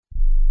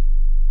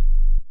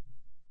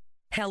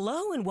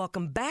Hello and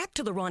welcome back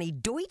to the Ronnie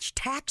Deutsch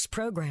Tax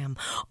Program.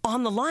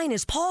 On the line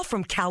is Paul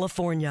from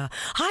California.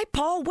 Hi,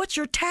 Paul. What's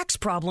your tax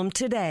problem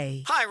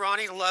today? Hi,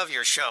 Ronnie. Love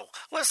your show.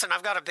 Listen,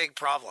 I've got a big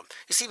problem.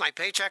 You see, my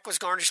paycheck was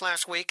garnished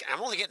last week, and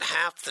I'm only getting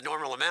half the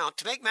normal amount.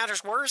 To make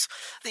matters worse,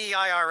 the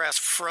IRS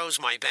froze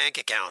my bank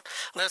account.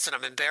 Listen,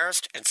 I'm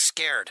embarrassed and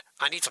scared.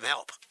 I need some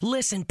help.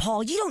 Listen,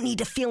 Paul, you don't need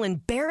to feel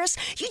embarrassed.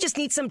 You just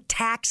need some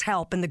tax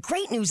help. And the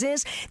great news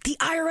is the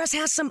IRS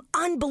has some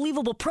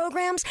unbelievable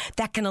programs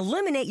that can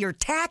eliminate your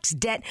tax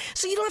debt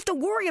so you don't have to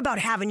worry about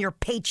having your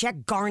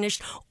paycheck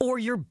garnished or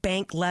your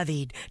bank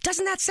levied.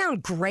 Doesn't that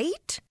sound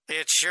great?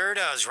 It sure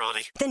does,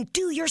 Ronnie. Then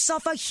do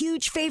yourself a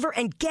huge favor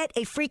and get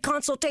a free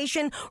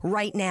consultation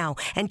right now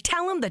and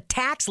tell them the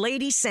tax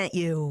lady sent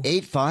you.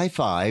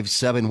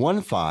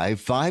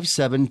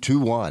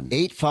 855-715-5721.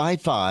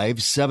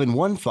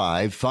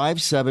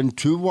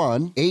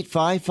 855-715-5721.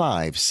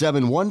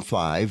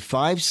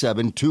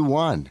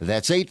 855-715-5721.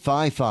 That's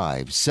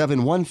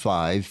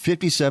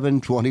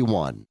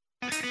 855-715-5721.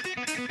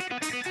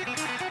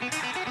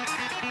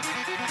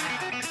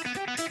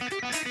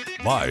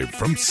 Live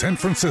from San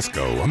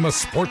Francisco on the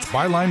Sports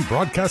Byline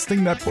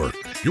Broadcasting Network,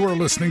 you are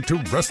listening to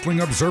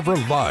Wrestling Observer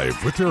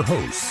Live with your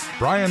hosts,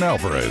 Bryan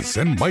Alvarez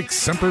and Mike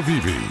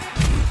Sempervive.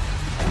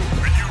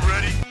 Are you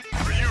ready?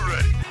 Are you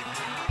ready?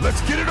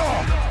 Let's get it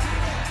on!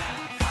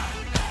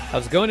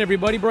 How's it going,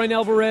 everybody? Bryan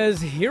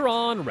Alvarez here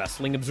on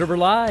Wrestling Observer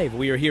Live.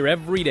 We are here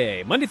every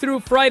day, Monday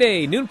through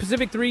Friday, noon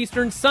Pacific, 3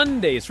 Eastern,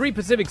 Sundays, 3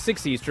 Pacific,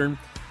 6 Eastern.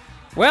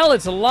 Well,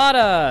 it's a lot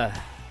of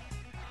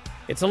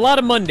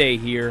Monday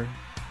here.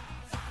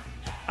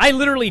 I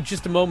literally,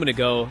 just a moment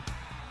ago,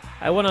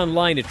 I went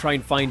online to try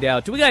and find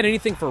out, do we got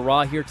anything for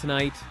Raw here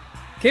tonight?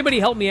 Can anybody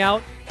help me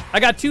out? I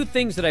got two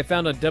things that I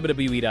found on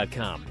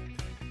WWE.com.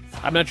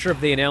 I'm not sure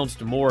if they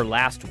announced more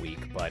last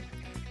week, but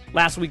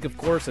last week, of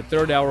course, the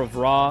third hour of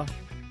Raw.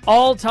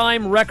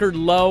 All-time record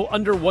low,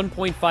 under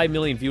 1.5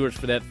 million viewers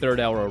for that third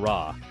hour of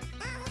Raw.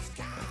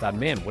 I thought,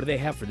 man, what do they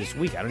have for this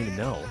week? I don't even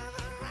know.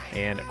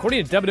 And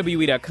according to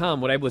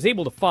WWE.com, what I was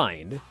able to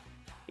find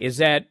is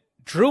that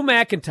Drew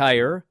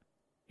McIntyre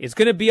is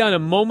going to be on a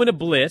moment of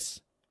bliss,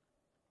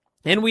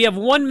 and we have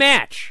one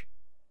match.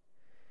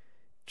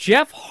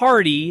 Jeff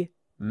Hardy,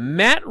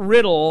 Matt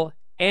Riddle,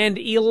 and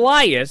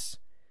Elias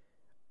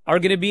are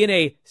going to be in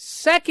a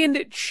second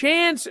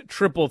chance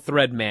triple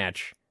threat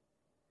match,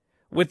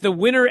 with the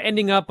winner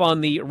ending up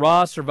on the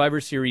Raw Survivor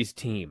Series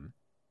team.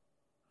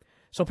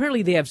 So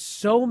apparently they have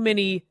so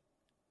few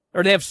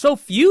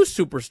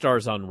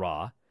superstars on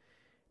Raw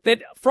that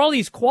for all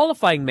these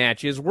qualifying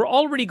matches, we're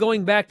already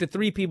going back to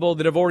 3 people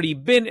that have already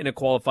been in a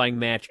qualifying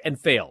match and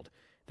failed.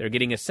 They're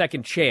getting a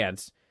second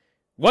chance.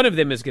 One of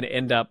them is going to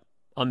end up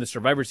on the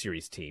Survivor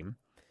Series team.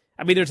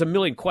 I mean, there's a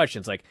million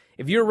questions. Like,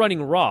 if you're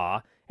running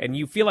Raw and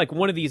you feel like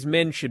one of these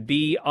men should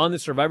be on the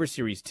Survivor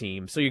Series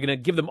team, so you're going to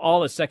give them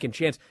all a second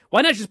chance,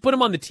 why not just put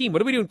them on the team?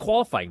 What are we doing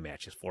qualifying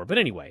matches for? But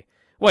anyway,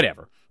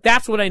 whatever.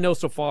 That's what I know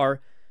so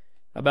far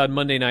about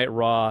Monday Night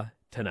Raw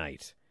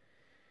tonight.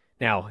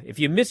 Now, if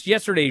you missed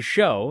yesterday's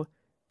show,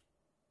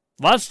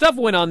 a lot of stuff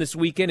went on this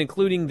weekend,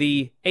 including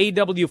the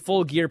AEW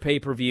Full Gear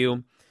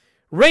pay-per-view,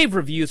 rave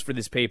reviews for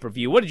this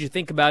pay-per-view. What did you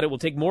think about it? We'll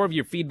take more of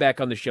your feedback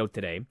on the show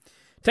today.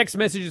 Text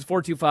messages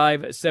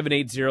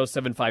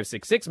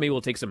 425-780-7566. Maybe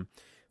we'll take some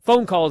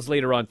phone calls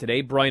later on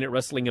today. Bryan at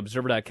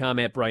WrestlingObserver.com,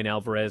 at Bryan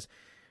Alvarez.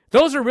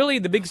 Those are really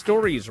the big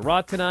stories.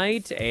 Raw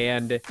tonight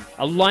and a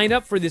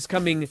lineup for this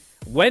coming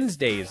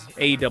Wednesday's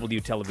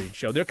AEW television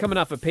show. They're coming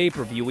off a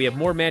pay-per-view. We have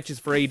more matches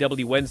for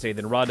AEW Wednesday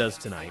than Raw does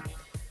tonight.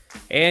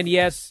 And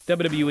yes,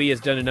 WWE has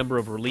done a number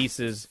of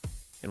releases,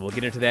 and we'll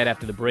get into that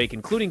after the break,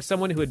 including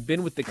someone who had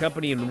been with the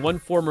company in one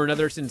form or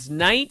another since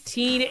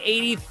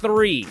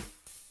 1983.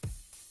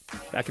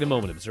 Back in a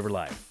moment, Observer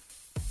Live.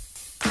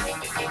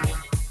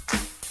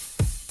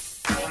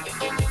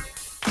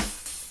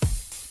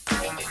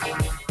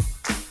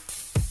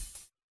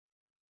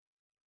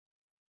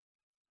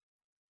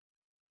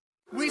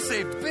 We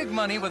saved big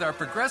money with our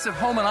Progressive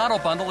Home and Auto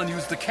Bundle and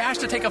used the cash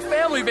to take a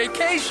family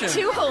vacation.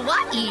 To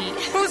Hawaii.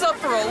 Who's up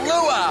for a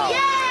luau?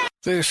 Yay!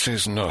 This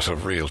is not a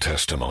real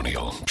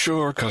testimonial.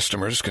 Sure,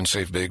 customers can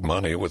save big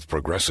money with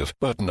Progressive,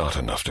 but not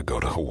enough to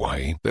go to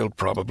Hawaii. They'll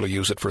probably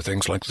use it for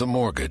things like the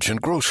mortgage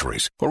and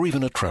groceries, or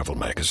even a travel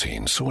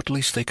magazine, so at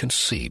least they can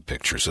see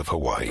pictures of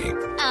Hawaii.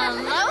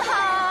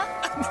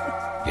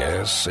 Aloha!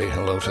 Yes, say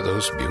hello to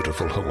those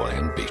beautiful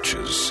Hawaiian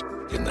beaches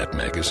in that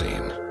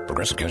magazine.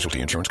 Progressive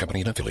Casualty Insurance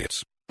Company and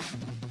Affiliates.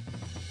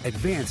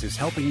 Advance is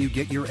helping you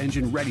get your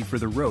engine ready for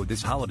the road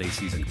this holiday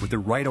season with the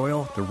right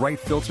oil, the right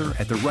filter,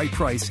 at the right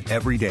price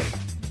every day.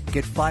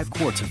 Get 5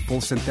 quarts of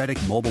full synthetic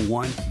Mobil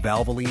 1,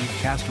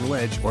 Valvoline, Castrol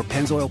Edge, or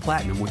Pennzoil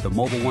Platinum with the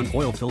Mobil 1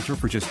 oil filter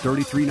for just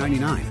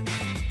 $33.99.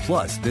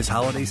 Plus, this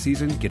holiday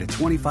season, get a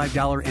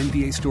 $25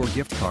 NBA store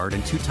gift card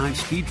and 2 times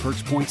Speed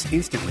Perks points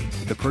instantly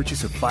with the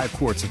purchase of 5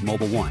 quarts of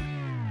Mobil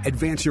 1.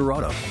 Advance your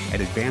auto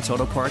at Advance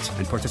Auto Parts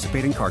and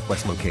participating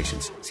CarQuest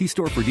locations. See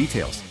store for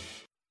details.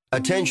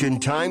 Attention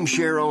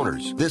timeshare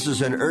owners. This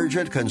is an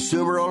urgent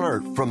consumer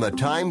alert from the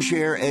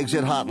Timeshare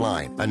Exit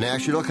Hotline, a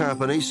national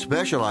company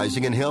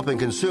specializing in helping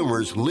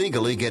consumers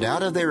legally get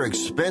out of their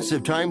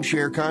expensive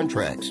timeshare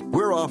contracts.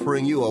 We're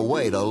offering you a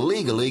way to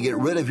legally get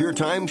rid of your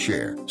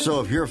timeshare.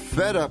 So if you're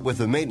fed up with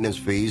the maintenance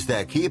fees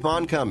that keep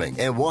on coming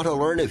and want to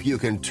learn if you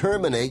can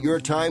terminate your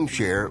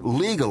timeshare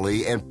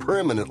legally and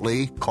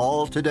permanently,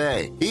 call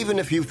today. Even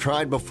if you've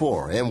tried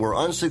before and were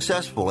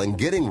unsuccessful in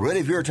getting rid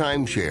of your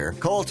timeshare,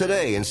 call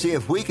today and see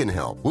if we can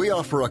help. We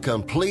offer a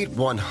complete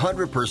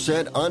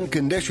 100%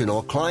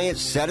 unconditional client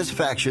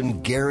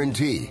satisfaction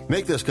guarantee.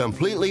 Make this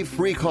completely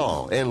free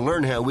call and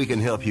learn how we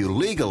can help you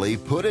legally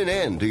put an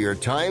end to your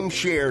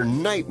timeshare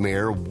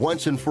nightmare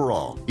once and for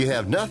all. You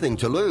have nothing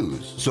to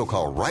lose, so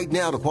call right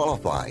now to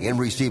qualify and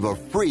receive a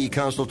free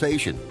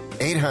consultation.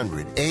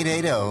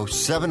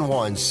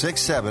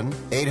 800-880-7167.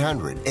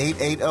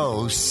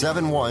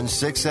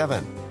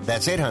 800-880-7167.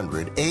 That's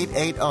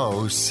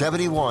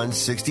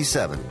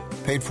 800-880-7167.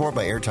 Paid for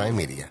by Airtime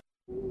Media.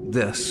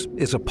 This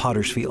is a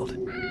potter's field.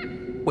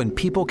 When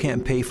people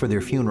can't pay for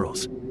their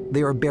funerals,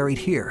 they are buried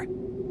here.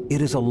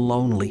 It is a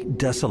lonely,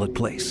 desolate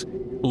place,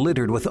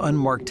 littered with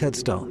unmarked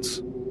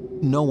headstones.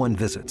 No one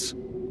visits.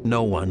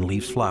 No one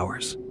leaves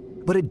flowers.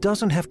 But it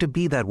doesn't have to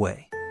be that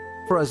way.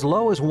 For as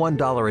low as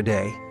 $1 a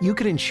day, you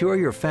can ensure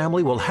your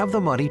family will have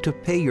the money to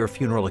pay your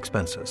funeral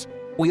expenses.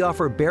 We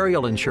offer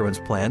burial insurance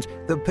plans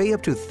that pay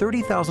up to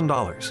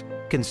 $30,000.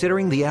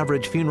 Considering the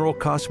average funeral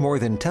costs more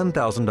than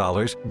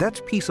 $10,000, that's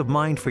peace of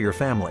mind for your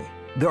family.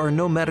 There are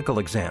no medical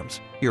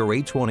exams, your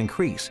rates won't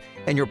increase,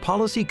 and your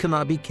policy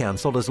cannot be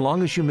canceled as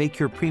long as you make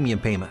your premium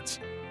payments.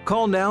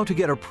 Call now to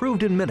get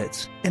approved in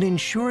minutes and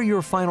ensure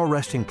your final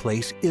resting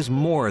place is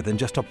more than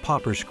just a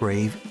pauper's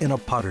grave in a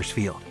potter's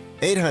field.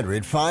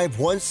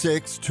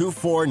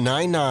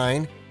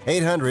 800-516-2499.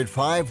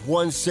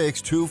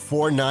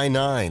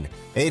 800-516-2499.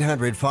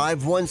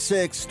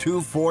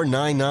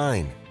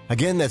 800-516-2499.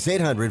 Again, that's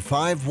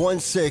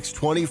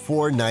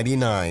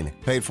 800-516-2499.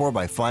 Paid for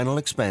by Final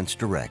Expense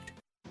Direct.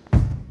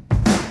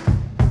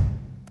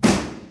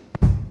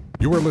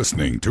 You are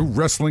listening to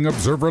Wrestling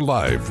Observer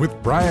Live with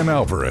Bryan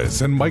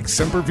Alvarez and Mike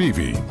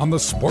Sempervive on the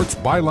Sports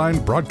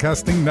Byline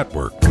Broadcasting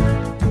Network.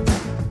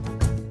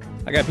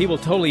 I got people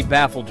totally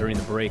baffled during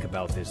the break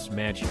about this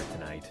match here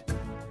tonight.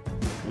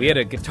 We had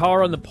a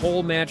guitar on the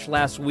pole match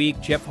last week.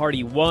 Jeff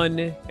Hardy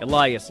won.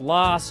 Elias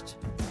lost.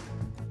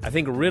 I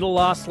think Riddle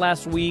lost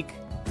last week.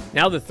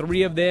 Now the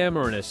three of them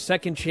are in a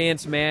second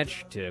chance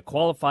match to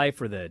qualify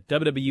for the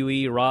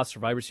WWE Raw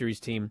Survivor Series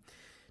team.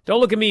 Don't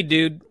look at me,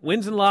 dude.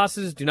 Wins and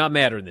losses do not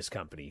matter in this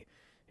company.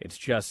 It's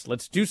just,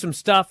 let's do some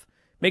stuff,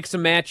 make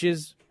some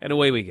matches, and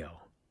away we go.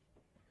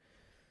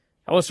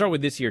 I will start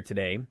with this here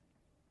today.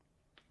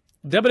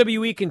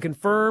 WWE can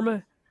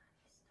confirm,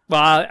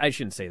 well, I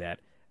shouldn't say that.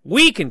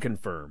 We can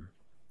confirm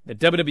that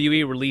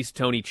WWE released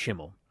Tony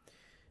Chimel,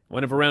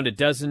 one of around a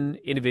dozen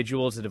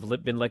individuals that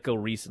have been let go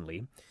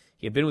recently.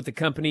 He had been with the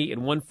company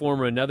in one form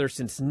or another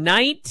since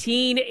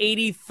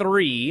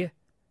 1983.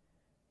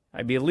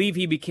 I believe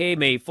he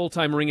became a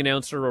full-time ring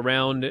announcer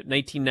around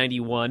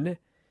 1991.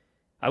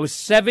 I was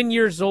 7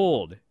 years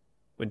old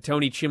when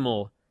Tony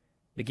Chimel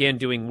began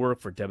doing work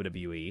for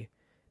WWE.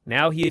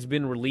 Now he has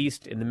been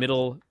released in the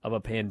middle of a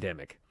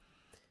pandemic.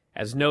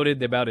 As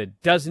noted, about a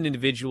dozen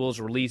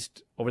individuals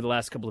released over the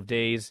last couple of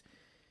days.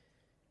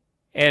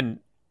 And,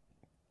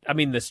 I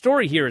mean, the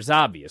story here is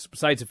obvious,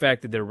 besides the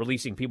fact that they're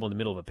releasing people in the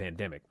middle of a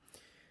pandemic.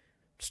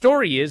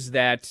 Story is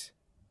that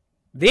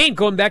they ain't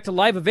going back to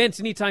live events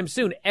anytime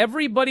soon.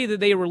 Everybody that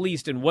they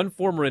released in one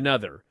form or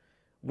another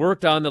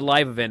worked on the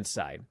live event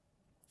side,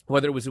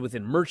 whether it was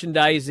within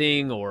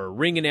merchandising or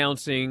ring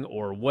announcing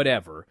or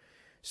whatever.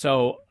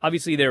 So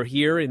obviously they're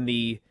here in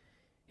the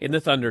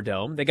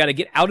Thunderdome. They got to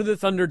get out of the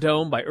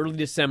Thunderdome by early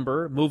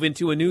December, move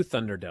into a new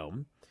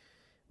Thunderdome.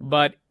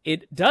 But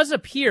it does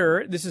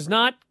appear, this is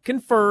not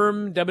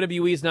confirmed,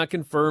 WWE has not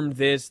confirmed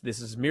this. This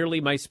is merely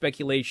my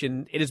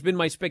speculation. It has been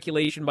my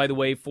speculation, by the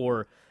way,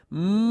 for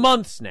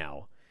months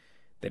now,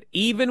 that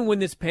even when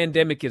this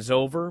pandemic is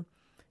over,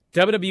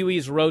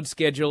 WWE's road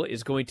schedule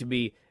is going to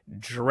be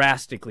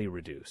drastically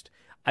reduced.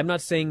 I'm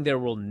not saying there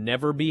will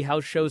never be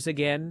house shows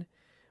again,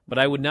 but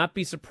I would not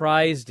be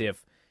surprised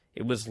if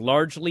it was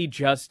largely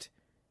just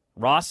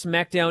Raw,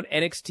 SmackDown,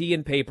 NXT,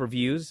 and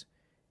pay-per-views,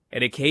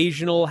 an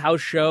occasional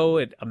house show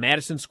at a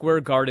Madison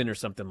Square Garden or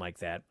something like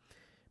that.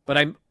 But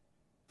I'm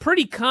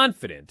pretty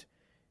confident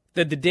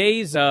that the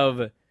days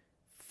of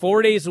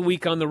 4 days a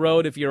week on the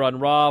road if you're on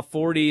Raw,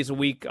 4 days a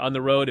week on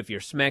the road if you're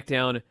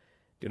SmackDown,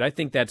 dude, I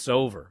think that's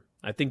over.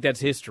 I think that's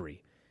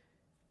history.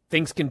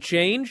 Things can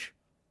change.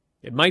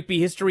 It might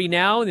be history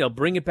now, and they'll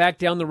bring it back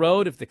down the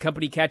road if the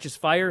company catches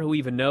fire, who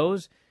even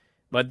knows?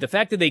 But the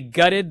fact that they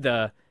gutted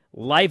the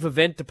live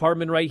event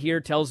department right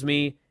here tells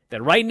me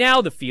that right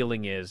now the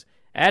feeling is,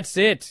 that's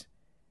it.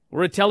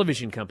 We're a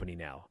television company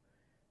now.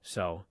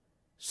 So,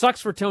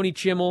 sucks for Tony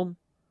Chimel.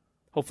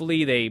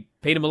 Hopefully they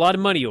paid him a lot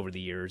of money over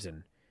the years,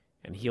 and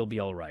he'll be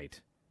all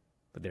right.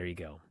 But there you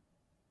go.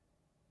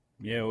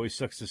 Yeah, it always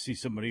sucks to see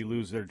somebody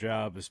lose their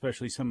job,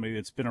 especially somebody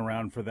that's been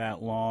around for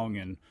that long.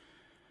 And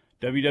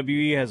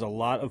WWE has a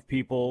lot of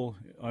people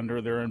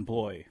under their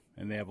employ,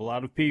 and they have a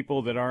lot of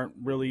people that aren't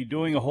really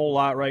doing a whole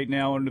lot right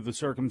now under the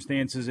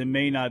circumstances and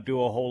may not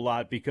do a whole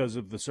lot because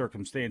of the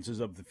circumstances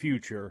of the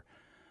future.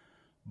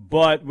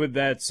 But with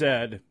that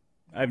said,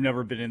 I've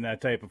never been in that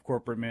type of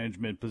corporate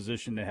management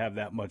position to have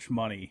that much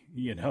money,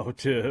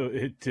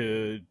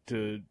 to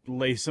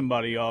lay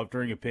somebody off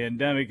during a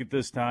pandemic at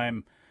this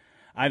time.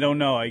 I don't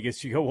know. I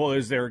guess you go, well,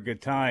 is there a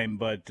good time?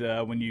 But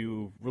when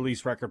you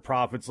release record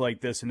profits like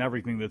this and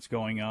everything that's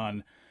going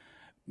on,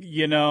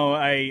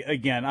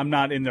 I'm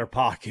not in their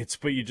pockets,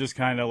 but you just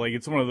kind of like,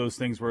 it's one of those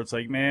things where it's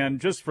like, man,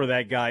 just for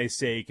that guy's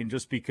sake, and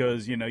just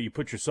because, you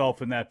put yourself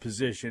in that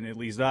position, at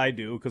least I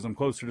do, because I'm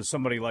closer to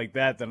somebody like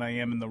that than I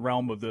am in the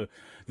realm of the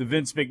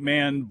Vince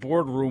McMahon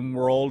boardroom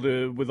world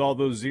with all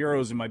those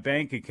zeros in my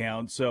bank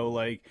account. So,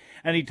 like,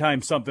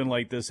 anytime something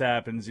like this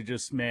happens, you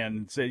just,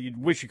 man, you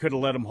wish you could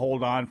have let him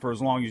hold on for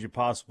as long as you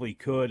possibly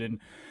could. And,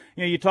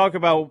 you talk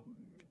about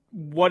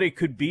what it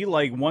could be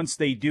like once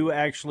they do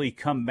actually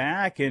come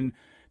back, and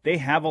they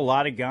have a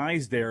lot of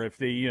guys there if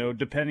they,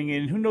 depending,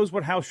 and who knows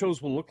what house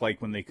shows will look like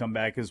when they come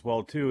back as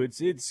well, too.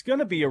 It's going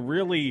to be a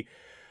really,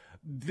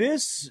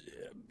 this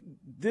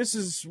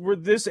is where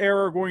this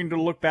era are going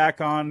to look back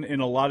on in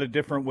a lot of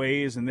different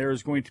ways, and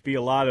there's going to be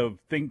a lot of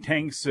think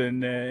tanks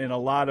and a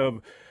lot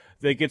of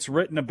that gets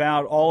written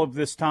about all of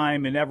this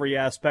time in every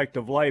aspect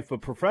of life.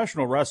 But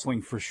professional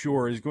wrestling for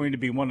sure is going to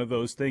be one of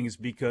those things,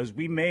 because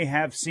we may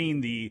have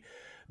seen the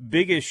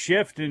biggest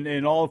shift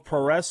in all of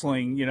pro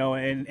wrestling,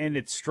 and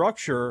its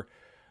structure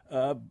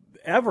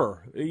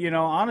ever,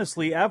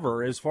 honestly,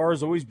 ever, as far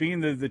as always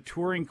being the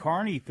touring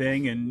carny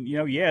thing. And,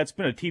 it's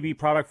been a TV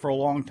product for a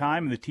long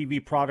time, and the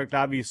TV product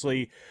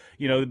obviously,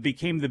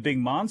 became the big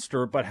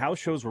monster, but house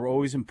shows were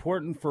always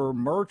important for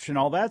merch and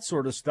all that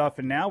sort of stuff.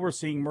 And now we're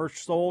seeing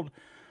merch sold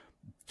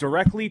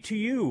directly to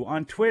you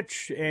on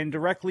Twitch and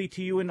directly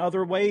to you in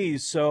other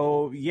ways.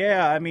 So,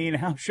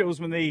 house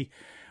shows,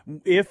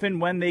 if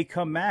and when they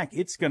come back,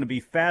 it's going to be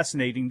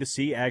fascinating to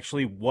see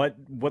actually what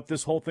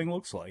this whole thing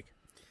looks like.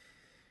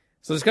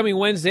 So this coming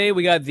Wednesday,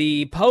 we got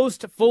the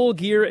post-Full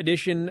Gear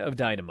edition of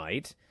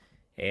Dynamite,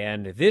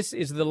 and this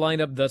is the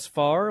lineup thus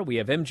far. We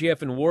have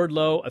MJF and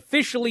Wardlow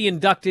officially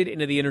inducted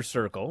into the Inner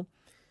Circle,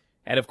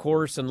 and of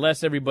course,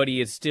 unless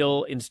everybody is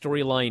still in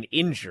storyline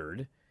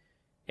injured,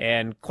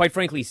 and quite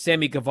frankly,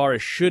 Sammy Guevara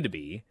should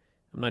be,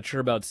 I'm not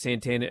sure about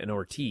Santana and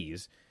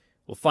Ortiz,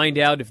 we'll find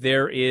out if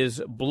there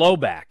is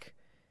blowback.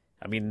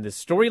 I mean, the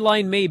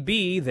storyline may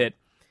be that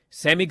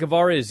Sammy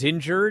Guevara is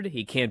injured.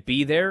 He can't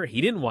be there. He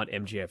didn't want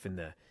MJF in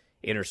the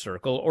Inner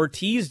Circle.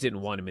 Ortiz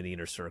didn't want him in the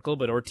Inner Circle,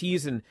 but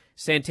Ortiz and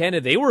Santana,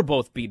 they were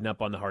both beaten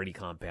up on the Hardy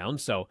compound.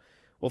 So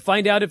we'll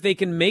find out if they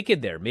can make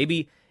it there.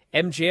 Maybe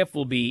MJF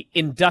will be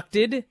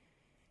inducted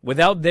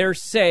without their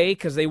say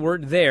because they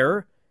weren't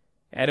there.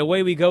 And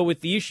away we go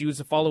with the issues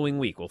the following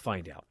week. We'll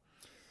find out.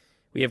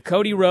 We have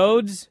Cody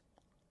Rhodes,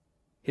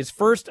 his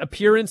first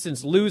appearance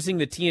since losing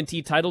the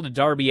TNT title to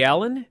Darby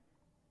Allin.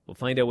 We'll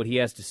find out what he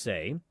has to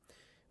say.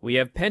 We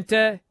have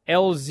Penta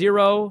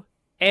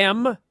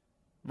L0M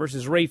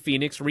versus Rey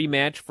Fenix,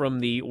 rematch from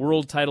the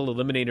World Title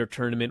Eliminator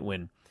Tournament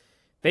when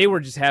they were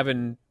just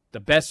having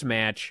the best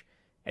match.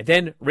 And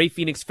then Rey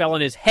Fenix fell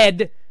on his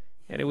head,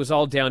 and it was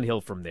all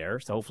downhill from there.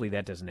 So hopefully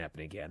that doesn't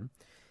happen again.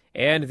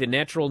 And the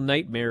Natural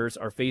Nightmares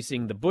are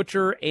facing the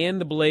Butcher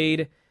and the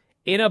Blade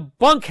in a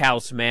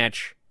bunkhouse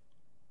match.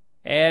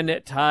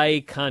 And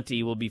Ty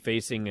Conti will be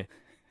facing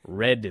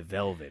Red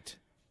Velvet.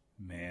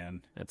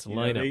 Man, that's a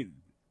lineup.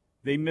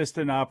 They missed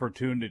an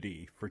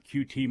opportunity for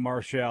QT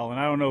Marshall, and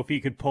I don't know if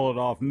he could pull it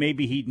off.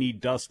 Maybe he'd need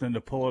Dustin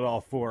to pull it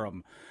off for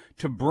him,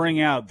 to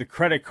bring out the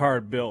credit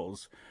card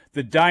bills,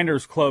 the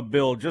Diners Club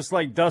bill, just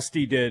like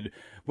Dusty did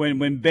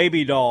when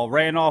Baby Doll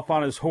ran off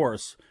on his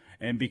horse.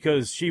 And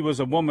because she was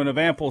a woman of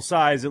ample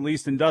size, at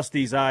least in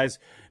Dusty's eyes,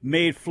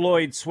 made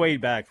Floyd sway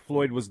back.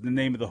 Floyd was the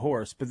name of the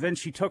horse. But then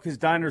she took his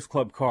Diners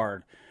Club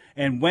card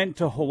and went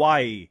to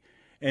Hawaii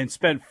and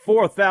spent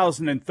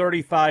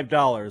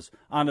 $4,035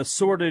 on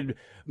assorted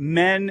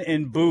men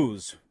and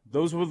booze.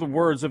 Those were the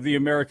words of the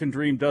American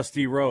Dream,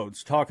 Dusty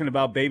Rhodes, talking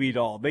about Baby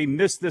Doll. They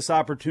missed this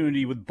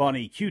opportunity with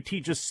Bunny.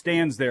 QT just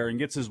stands there and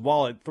gets his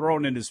wallet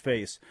thrown in his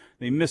face.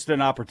 They missed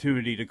an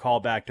opportunity to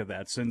call back to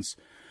that, since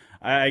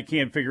I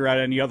can't figure out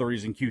any other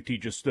reason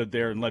QT just stood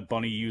there and let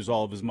Bunny use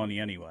all of his money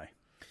anyway.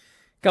 A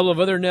couple of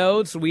other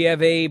notes. We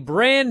have a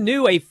brand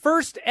new, a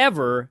first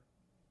ever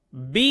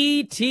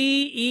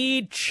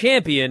BTE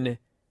champion,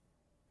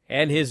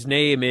 and his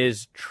name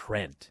is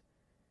Trent.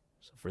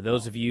 So for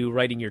those of you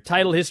writing your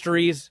title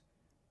histories,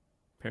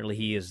 apparently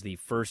he is the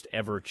first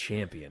ever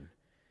champion.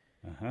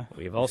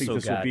 We've also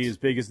think this would be as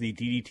big as the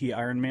DDT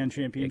Iron Man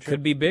Championship? It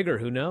could be bigger.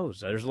 Who knows?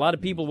 There's a lot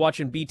of people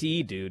watching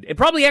BTE, dude. It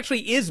probably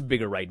actually is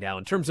bigger right now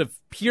in terms of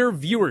pure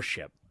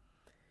viewership.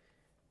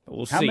 But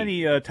we'll see. How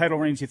many title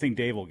reigns do you think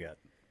Dave will get?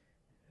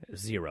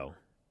 0.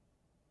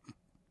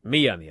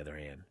 Me, on the other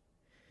hand.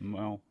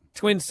 Well,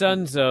 Twin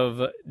sons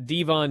of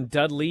Devon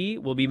Dudley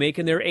will be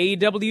making their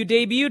AEW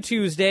debut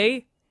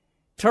Tuesday.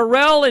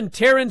 Terrell and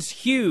Terrence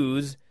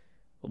Hughes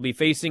will be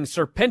facing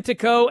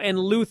Serpentico and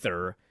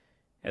Luther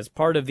as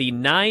part of the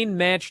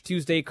 9-match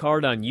Tuesday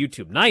card on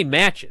YouTube. 9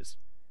 matches.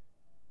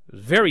 It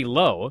was very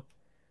low.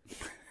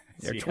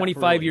 They're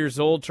 25 years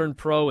old, turned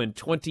pro in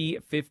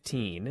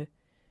 2015.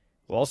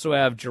 We'll also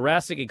have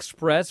Jurassic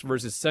Express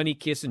versus Sonny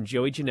Kiss and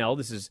Joey Janelle.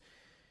 This is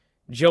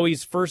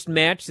Joey's first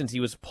match since he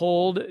was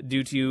pulled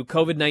due to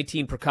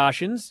COVID-19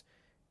 precautions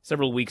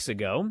several weeks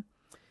ago.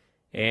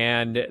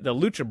 And the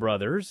Lucha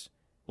Brothers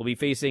will be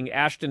facing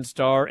Ashton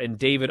Starr and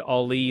David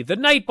Ali the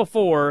night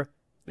before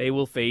they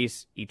will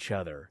face each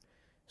other.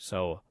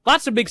 So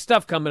lots of big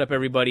stuff coming up,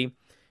 everybody.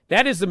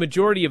 That is the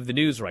majority of the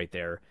news right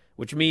there,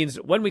 which means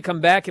when we come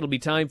back, it'll be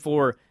time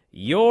for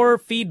your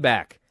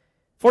feedback.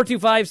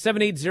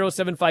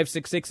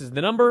 425-780-7566 is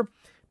the number.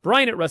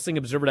 Bryan at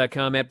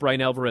WrestlingObserver.com, at Bryan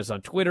Alvarez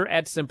on Twitter,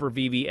 at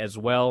Sempervive as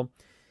well.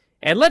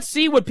 And let's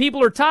see what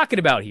people are talking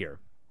about here.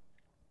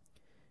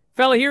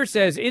 Fella here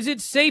says, is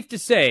it safe to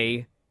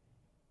say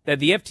that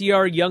the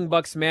FTR Young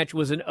Bucks match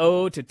was an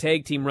ode to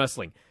tag team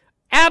wrestling?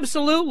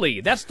 Absolutely.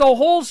 That's the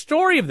whole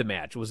story of the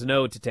match, was an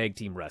ode to tag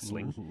team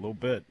wrestling. A little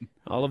bit.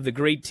 All of the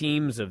great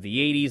teams of the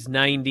 80s,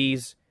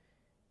 90s.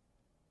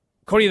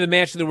 According to the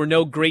match, there were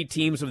no great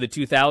teams of the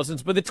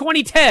 2000s, but the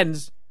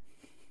 2010s,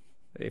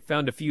 they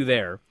found a few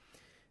there.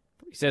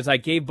 He says, I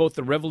gave both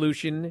the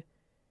Revolution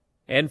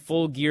and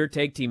Full Gear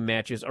tag team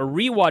matches a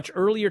rewatch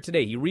earlier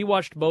today. He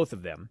rewatched both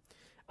of them.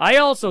 I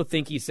also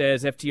think, he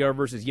says, FTR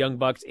versus Young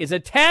Bucks is a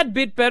tad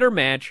bit better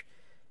match.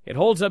 It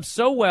holds up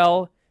so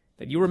well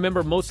that you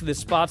remember most of the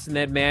spots in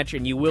that match,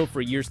 and you will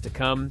for years to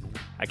come.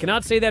 I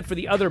cannot say that for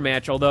the other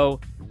match, although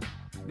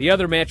the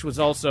other match was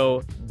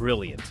also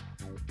brilliant.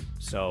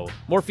 So,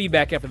 more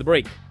feedback after the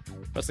break.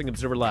 Wrestling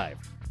Observer Live.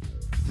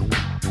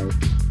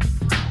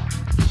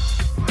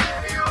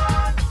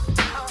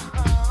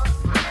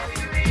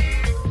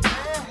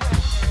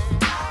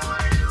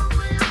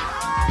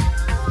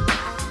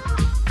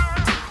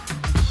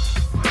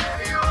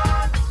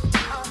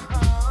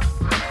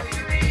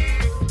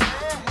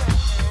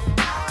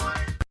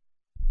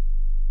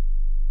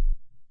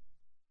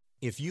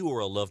 If you or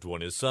a loved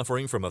one is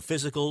suffering from a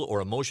physical or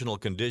emotional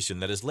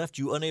condition that has left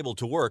you unable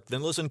to work,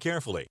 then listen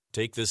carefully.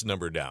 Take this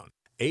number down,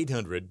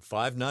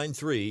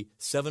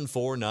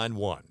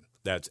 800-593-7491.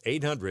 That's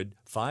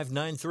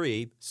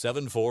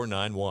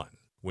 800-593-7491.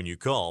 When you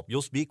call,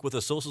 you'll speak with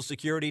a Social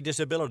Security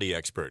disability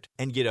expert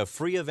and get a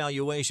free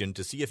evaluation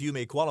to see if you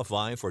may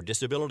qualify for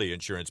disability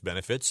insurance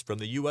benefits from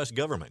the U.S.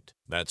 government.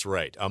 That's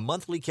right, a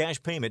monthly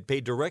cash payment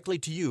paid directly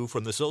to you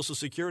from the Social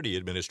Security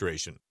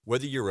Administration.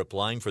 Whether you're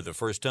applying for the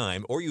first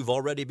time or you've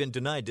already been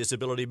denied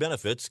disability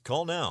benefits,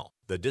 call now.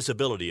 The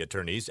disability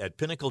attorneys at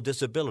Pinnacle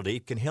Disability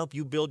can help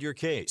you build your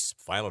case,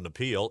 file an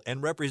appeal,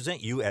 and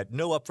represent you at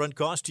no upfront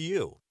cost to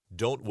you.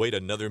 Don't wait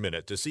another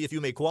minute to see if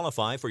you may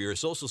qualify for your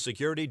Social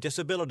Security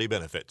disability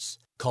benefits.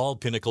 Call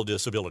Pinnacle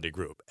Disability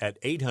Group at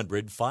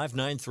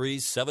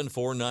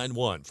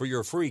 800-593-7491 for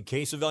your free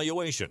case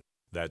evaluation.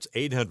 That's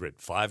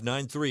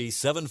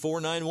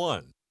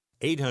 800-593-7491.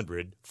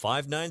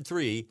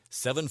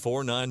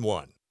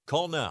 800-593-7491.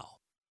 Call now.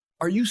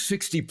 Are you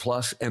 60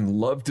 plus and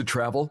love to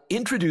travel?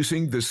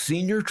 Introducing the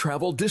Senior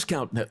Travel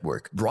Discount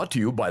Network, brought to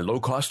you by Low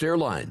Cost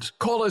Airlines.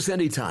 Call us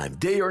anytime,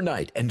 day or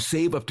night, and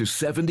save up to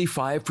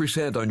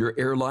 75% on your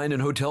airline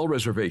and hotel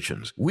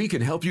reservations. We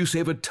can help you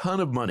save a ton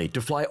of money to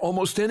fly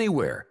almost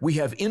anywhere. We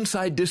have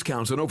inside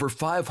discounts on over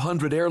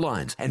 500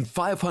 airlines and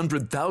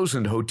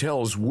 500,000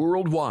 hotels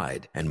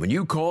worldwide. And when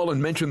you call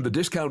and mention the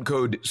discount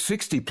code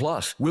 60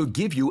 plus, we'll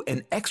give you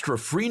an extra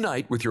free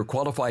night with your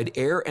qualified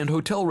air and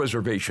hotel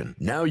reservation.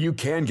 Now you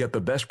can get the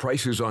best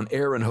prices on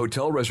air and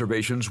hotel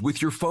reservations with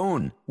your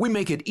phone. We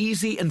make it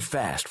easy and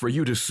fast for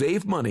you to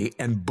save money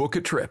and book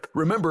a trip.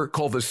 Remember,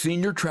 call the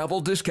Senior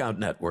Travel Discount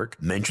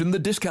Network, mention the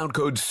discount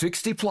code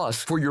 60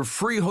 plus for your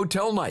free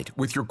hotel night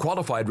with your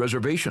qualified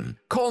reservation.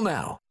 Call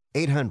now.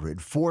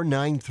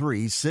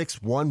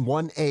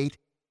 800-493-6118.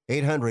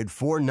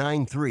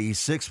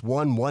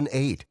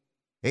 800-493-6118.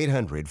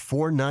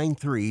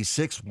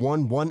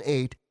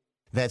 800-493-6118.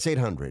 That's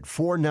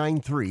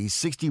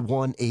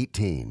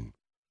 800-493-6118.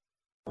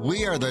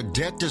 We are the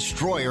Debt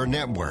Destroyer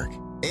Network.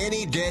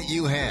 Any debt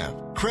you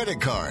have,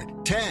 credit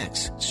card,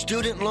 tax,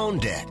 student loan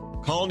debt,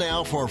 call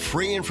now for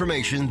free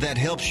information that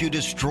helps you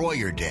destroy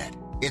your debt.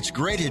 It's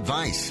great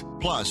advice.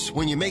 Plus,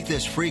 when you make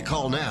this free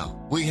call now,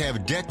 we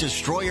have Debt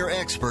Destroyer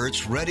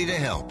experts ready to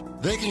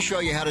help. They can show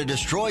you how to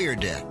destroy your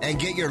debt and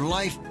get your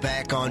life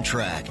back on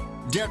track.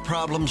 Debt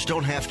problems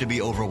don't have to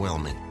be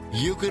overwhelming.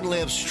 You can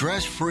live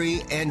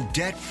stress-free and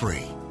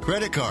debt-free.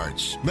 Credit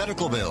cards,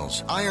 medical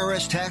bills,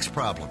 IRS tax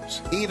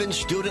problems, even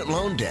student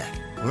loan debt.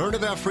 Learn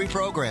about free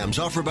programs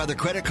offered by the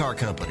credit card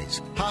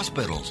companies,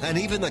 hospitals, and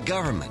even the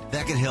government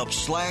that can help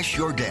slash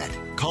your debt.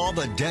 Call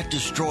the Debt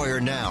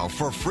Destroyer now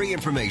for free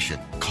information.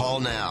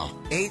 Call now.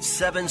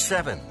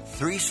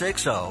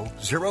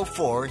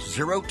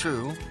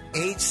 877-360-0402.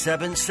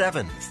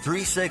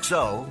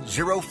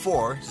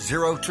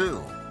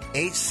 877-360-0402.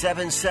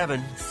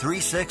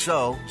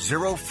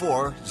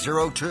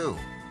 877-360-0402.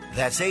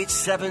 That's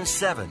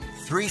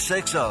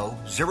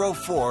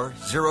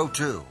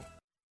 877-360-0402.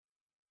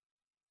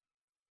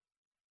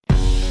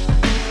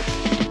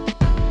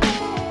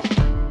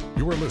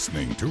 You are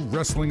listening to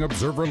Wrestling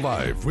Observer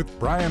Live with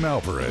Bryan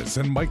Alvarez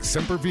and Mike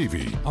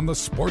Sempervive on the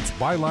Sports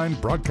Byline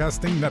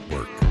Broadcasting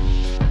Network.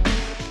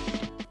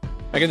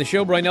 Back in the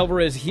show, Bryan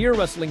Alvarez here,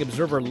 Wrestling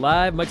Observer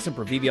Live. Mike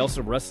Sempervive,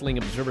 also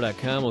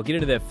WrestlingObserver.com. We'll get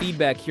into that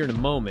feedback here in a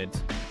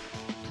moment.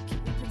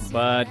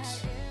 But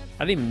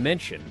I didn't even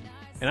mention,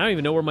 and I don't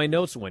even know where my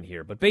notes went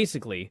here, but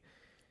basically,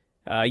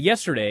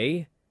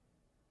 yesterday,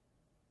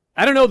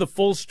 I don't know the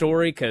full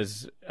story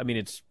because,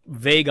 it's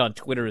vague on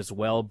Twitter as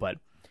well, but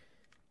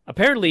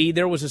apparently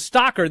there was a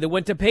stalker that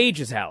went to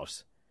Paige's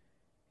house,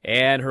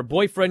 and her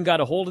boyfriend got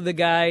a hold of the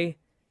guy,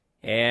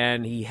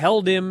 and he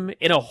held him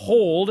in a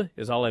hold,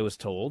 is all I was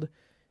told,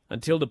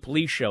 until the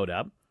police showed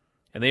up,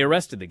 and they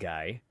arrested the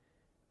guy.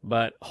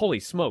 But holy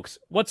smokes,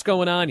 what's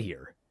going on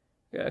here?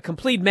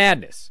 Complete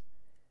madness.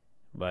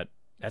 But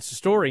that's the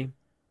story.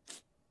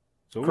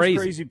 So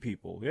crazy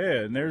people.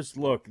 Yeah, and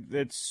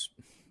it's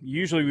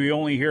usually we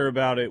only hear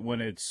about it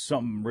when it's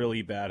something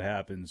really bad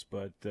happens,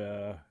 but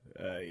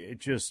it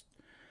just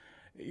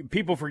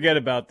people forget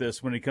about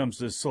this when it comes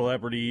to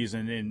celebrities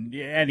and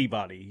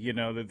anybody,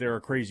 that there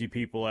are crazy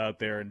people out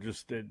there, and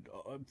just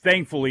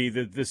thankfully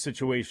that this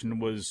situation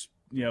was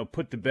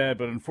put to bed.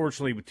 But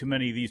unfortunately, with too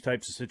many of these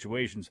types of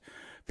situations,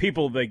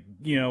 people that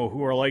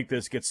who are like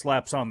this get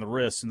slaps on the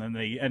wrist, and then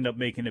they end up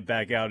making it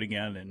back out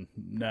again, and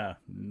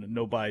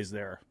no buys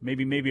there.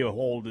 Maybe a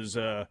hold is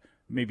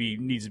maybe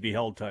needs to be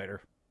held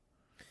tighter.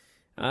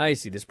 I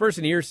see. This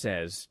person here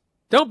says,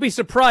 "Don't be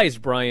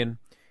surprised, Bryan.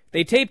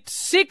 They taped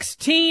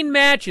 16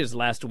 matches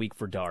last week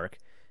for Dark,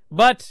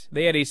 but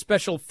they had a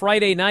special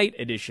Friday night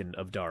edition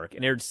of Dark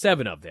and aired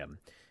 7 of them.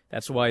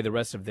 That's why the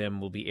rest of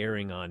them will be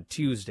airing on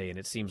Tuesday, and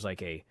it seems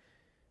like a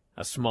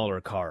smaller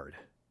card."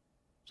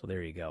 So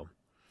there you go.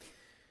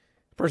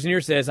 The person here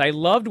says, "I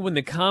loved when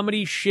the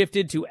comedy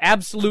shifted to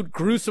absolute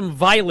gruesome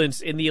violence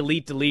in the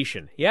Elite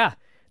Deletion." Yeah,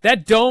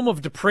 that dome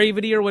of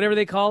depravity or whatever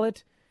they call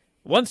it,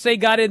 once they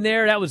got in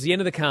there, that was the end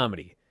of the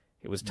comedy.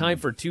 It was time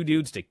for two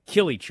dudes to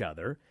kill each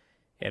other,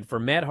 and for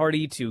Matt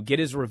Hardy to get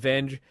his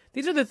revenge.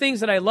 These are the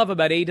things that I love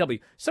about AEW.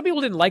 Some people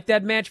didn't like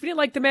that match. If you didn't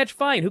like the match,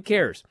 fine, who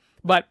cares?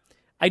 But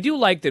I do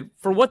like that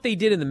for what they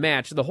did in the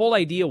match, the whole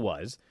idea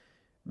was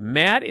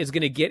Matt is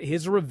going to get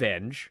his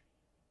revenge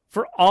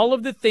for all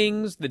of the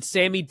things that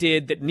Sammy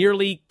did that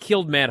nearly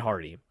killed Matt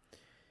Hardy.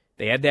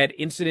 They had that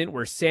incident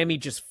where Sammy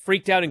just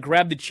freaked out and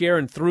grabbed the chair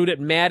and threw it at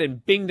Matt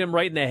and binged him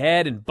right in the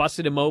head and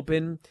busted him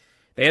open.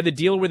 They had the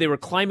deal where they were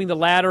climbing the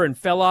ladder and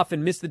fell off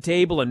and missed the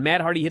table, and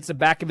Matt Hardy hits the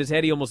back of his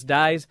head. He almost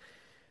dies.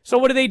 So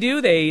what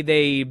do?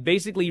 They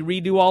basically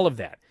redo all of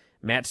that.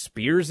 Matt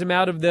spears him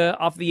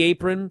off the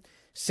apron.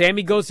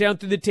 Sammy goes down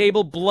through the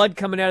table, blood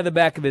coming out of the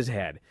back of his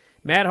head.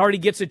 Matt Hardy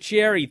gets a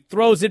chair. He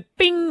throws it,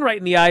 bing, right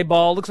in the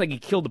eyeball. Looks like he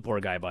killed the poor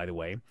guy, by the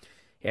way.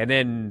 And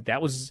then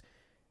that was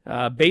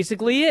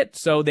basically it.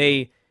 So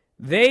they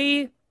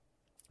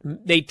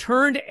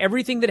turned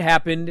everything that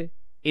happened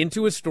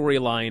into a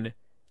storyline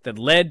that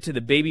led to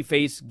the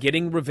babyface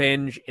getting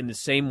revenge in the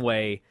same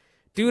way.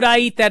 Dude, I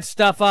eat that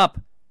stuff up.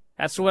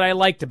 That's what I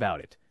liked about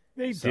it.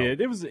 They did.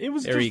 It was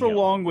just a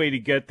long way to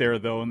get there,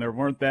 though, and there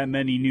weren't that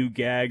many new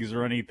gags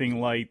or anything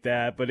like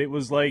that. But it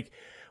was like,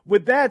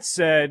 with that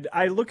said,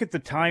 I look at the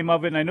time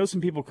of it, and I know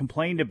some people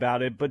complained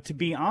about it, but to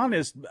be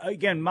honest,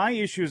 again, my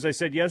issue, as I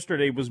said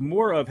yesterday, was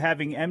more of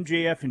having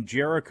MJF and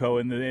Jericho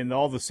in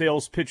all the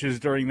sales pitches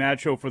during that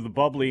show for the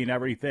bubbly and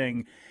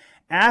everything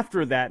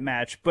after that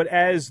match. But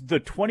as the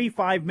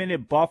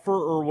 25-minute buffer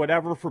or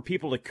whatever for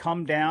people to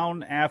come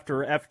down after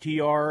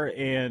FTR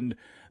and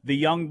the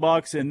Young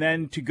Bucks, and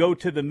then to go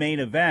to the main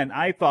event,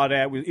 I thought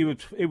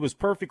it was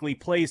perfectly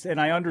placed,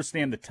 and I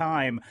understand the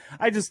time.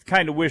 I just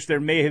kind of wish there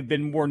may have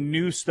been more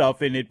new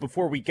stuff in it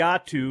before we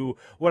got to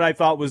what I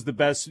thought was the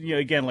best,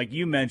 again, like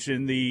you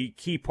mentioned, the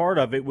key part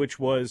of it, which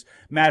was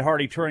Matt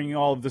Hardy turning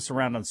all of this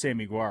around on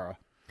Sammy Guevara.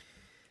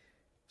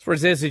 As far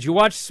as this, did you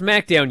watch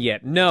SmackDown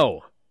yet?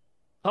 No.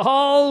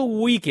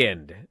 All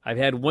weekend, I've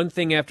had one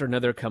thing after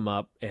another come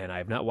up, and I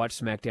have not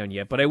watched SmackDown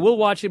yet, but I will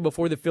watch it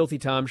before the Filthy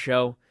Tom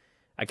show.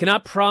 I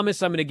cannot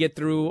promise I'm going to get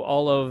through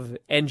all of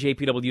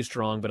NJPW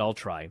Strong, but I'll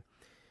try.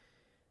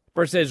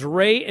 First says,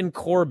 Ray and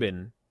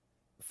Corbin,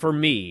 for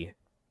me,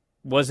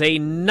 was a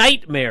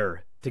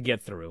nightmare to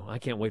get through. I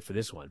can't wait for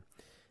this one.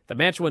 The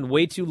match went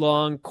way too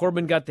long.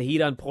 Corbin got the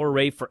heat on poor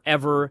Ray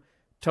forever.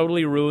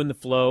 Totally ruined the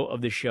flow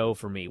of the show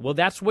for me. Well,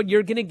 that's what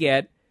you're going to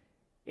get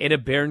in a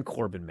Baron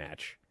Corbin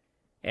match.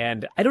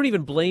 And I don't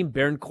even blame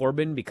Baron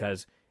Corbin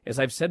because, as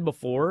I've said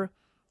before,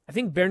 I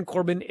think Baron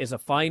Corbin is a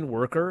fine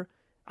worker.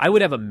 I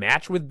would have a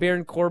match with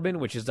Baron Corbin,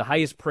 which is the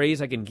highest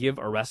praise I can give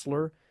a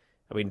wrestler.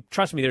 I mean,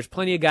 trust me, there's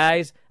plenty of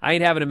guys, I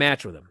ain't having a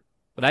match with them.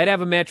 But I'd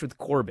have a match with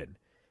Corbin.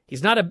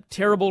 He's not a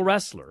terrible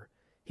wrestler.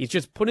 He's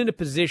just put in a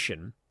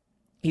position.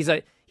 He's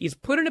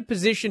put in a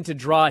position to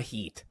draw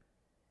heat.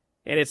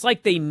 And it's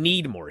like they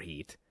need more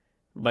heat.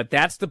 But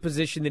that's the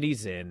position that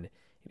he's in.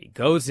 And he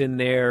goes in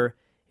there,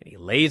 and he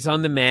lays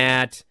on the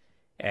mat,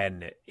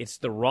 and it's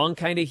the wrong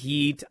kind of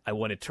heat. I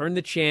want to turn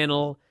the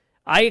channel.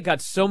 I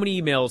got so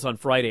many emails on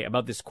Friday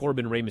about this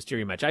Corbin-Rey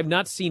Mysterio match. I've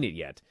not seen it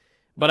yet,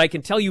 but I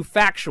can tell you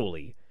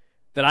factually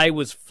that I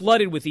was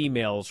flooded with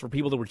emails from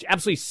people that were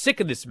absolutely sick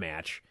of this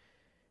match.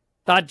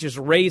 Thought just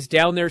Ray's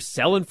down there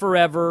selling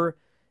forever.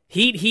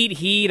 Heat, heat,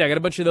 heat. I got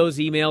a bunch of those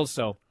emails,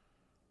 so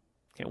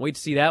can't wait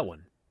to see that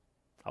one.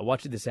 I'll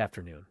watch it this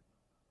afternoon.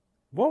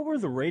 What were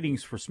the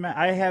ratings for Smack?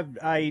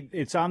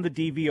 It's on the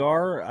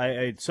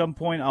DVR. At some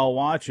point I'll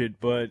watch it,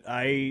 but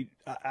I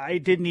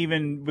didn't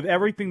even, with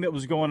everything that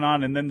was going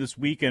on, and then this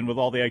weekend with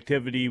all the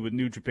activity with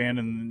New Japan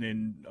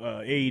and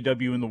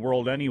AEW in the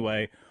world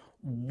anyway.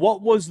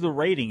 What was the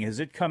rating?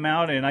 Has it come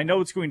out? And I know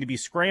it's going to be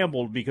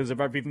scrambled because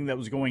of everything that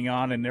was going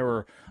on, and there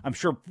were, I'm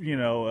sure,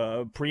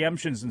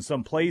 preemptions in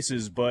some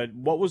places. But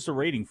what was the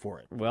rating for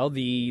it? Well,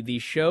 the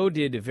show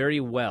did very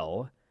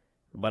well.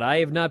 But I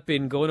have not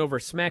been going over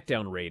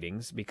SmackDown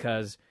ratings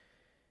because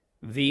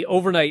the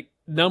overnight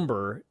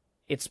number,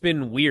 it's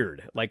been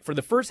weird. Like for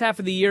the first half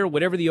of the year,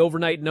 whatever the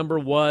overnight number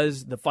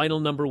was, the final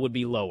number would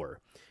be lower.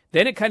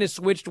 Then it kind of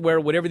switched where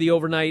whatever the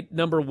overnight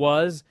number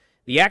was,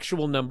 the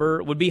actual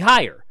number would be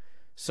higher.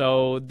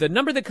 So the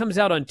number that comes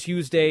out on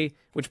Tuesday,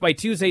 which by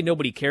Tuesday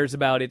nobody cares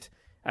about it,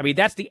 I mean,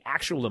 that's the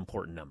actual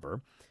important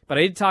number. But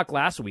I did talk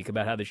last week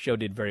about how the show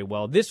did very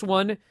well. This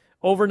one,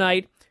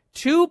 overnight,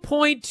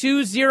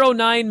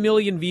 2.209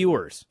 million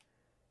viewers,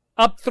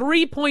 up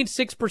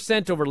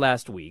 3.6% over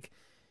last week.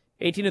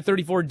 18 to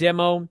 34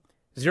 demo,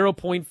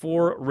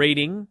 0.4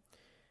 rating.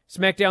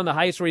 SmackDown, the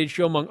highest rated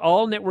show among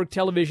all network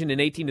television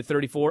in 18 to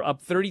 34,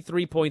 up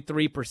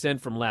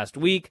 33.3% from last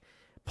week.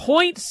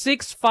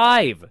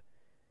 0.65,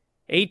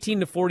 18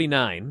 to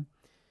 49.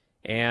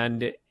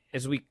 And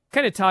as we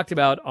kind of talked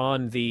about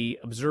on the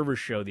Observer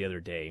show the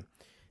other day,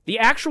 the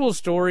actual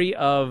story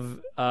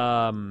of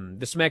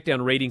the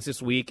SmackDown ratings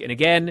this week, and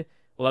again,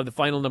 we'll have the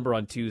final number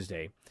on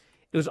Tuesday,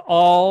 it was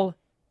all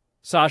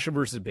Sasha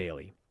versus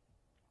Bayley.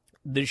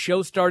 The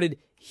show started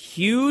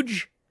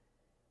huge,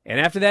 and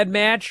after that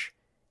match,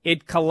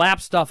 it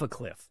collapsed off a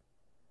cliff.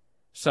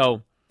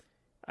 So,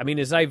 I mean,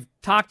 as I've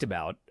talked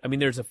about, I mean,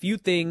 there's a few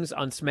things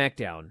on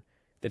SmackDown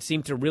that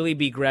seem to really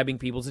be grabbing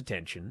people's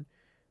attention.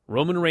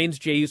 Roman Reigns,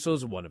 Jey Uso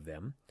is one of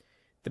them.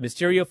 The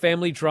Mysterio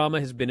family drama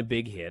has been a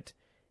big hit.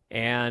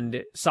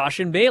 And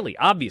Sasha and Bayley,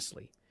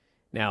 obviously.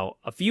 Now,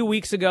 a few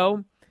weeks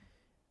ago,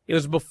 it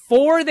was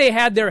before they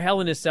had their Hell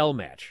in a Cell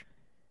match.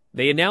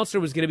 They announced there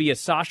was going to be a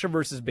Sasha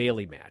versus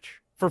Bayley match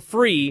for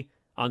free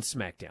on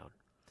SmackDown.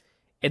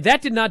 And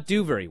that did not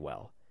do very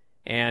well.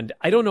 And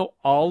I don't know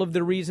all of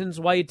the reasons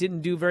why it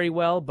didn't do very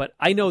well, but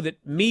I know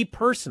that me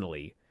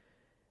personally,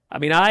 I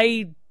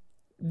mean,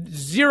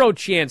 zero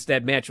chance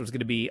that match was going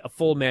to be a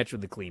full match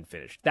with a clean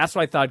finish. That's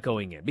what I thought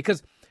going in.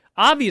 Because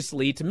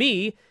obviously, to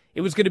me,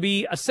 it was going to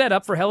be a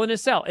setup for Hell in a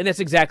Cell, and that's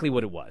exactly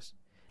what it was.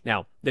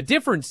 Now, the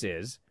difference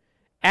is,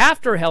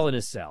 after Hell in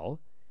a Cell,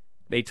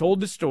 they told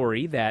the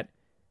story that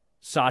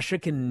Sasha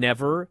can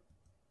never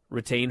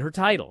retain her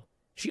title.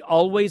 She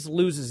always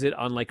loses it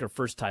on, like, her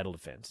first title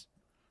defense.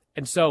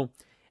 And so,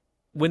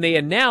 when they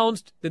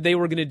announced that they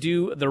were going to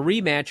do the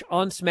rematch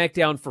on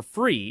SmackDown for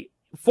free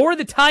for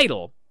the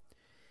title,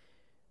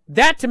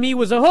 that to me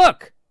was a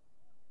hook.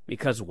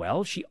 Because,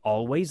 well, she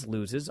always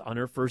loses on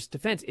her first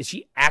defense. Is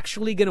she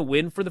actually going to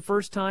win for the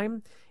first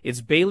time?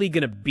 Is Bayley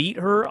going to beat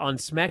her on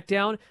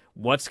SmackDown?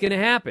 What's going to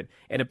happen?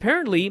 And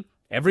apparently,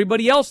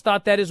 everybody else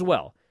thought that as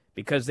well,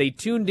 because they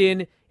tuned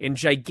in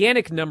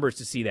gigantic numbers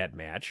to see that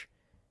match.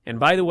 And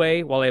by the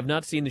way, while I have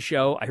not seen the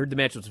show, I heard the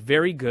match was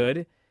very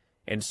good,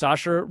 and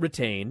Sasha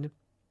retained,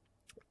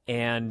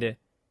 and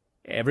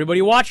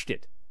everybody watched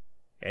it.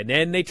 And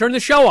then they turned the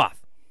show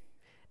off.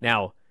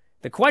 Now,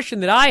 the question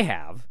that I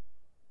have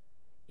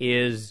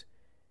is,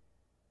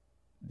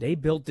 they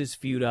built this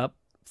feud up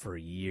for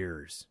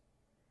years.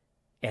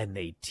 And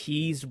they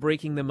teased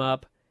breaking them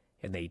up,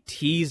 and they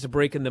teased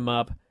breaking them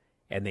up,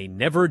 and they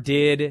never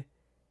did.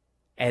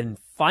 And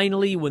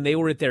finally, when they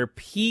were at their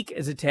peak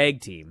as a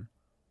tag team,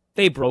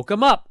 they broke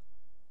them up.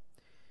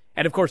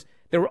 And of course,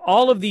 there were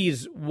all of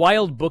these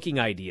wild booking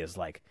ideas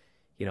like,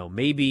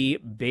 maybe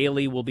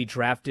Bayley will be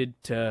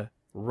drafted to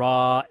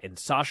Raw, and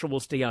Sasha will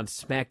stay on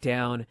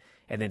SmackDown,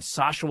 and then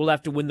Sasha will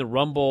have to win the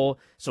Rumble,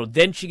 so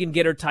then she can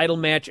get her title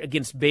match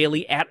against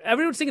Bayley.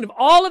 Everyone's thinking of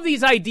all of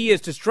these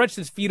ideas to stretch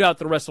this feud out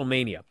to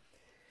WrestleMania.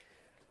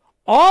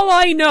 All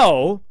I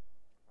know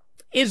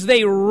is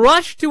they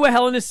rushed to a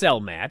Hell in a Cell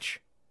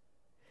match.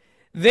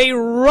 They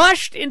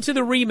rushed into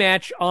the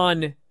rematch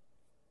on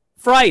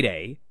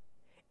Friday,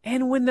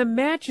 and when the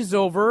match is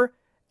over,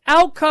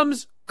 out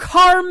comes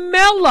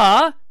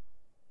Carmella,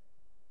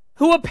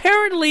 who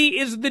apparently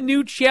is the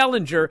new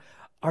challenger.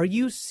 Are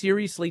you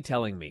seriously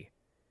telling me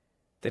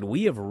that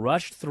we have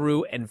rushed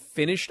through and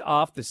finished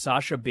off the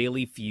Sasha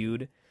Bayley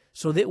feud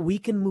so that we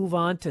can move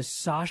on to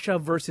Sasha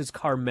versus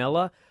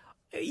Carmella?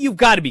 You've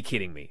got to be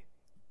kidding me.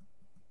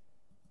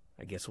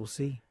 I guess we'll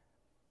see.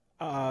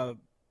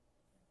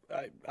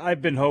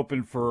 I've been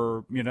hoping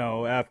for,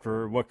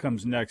 after what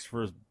comes next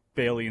for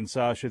Bayley and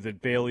Sasha,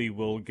 that Bayley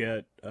will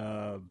get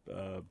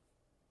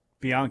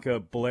Bianca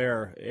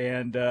Belair,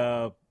 and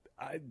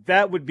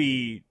that would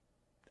be,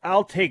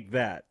 I'll take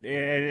that,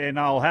 and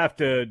I'll have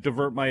to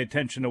divert my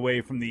attention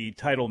away from the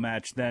title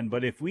match then.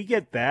 But if we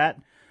get that,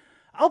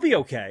 I'll be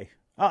okay.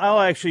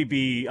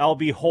 I'll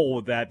be whole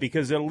with that,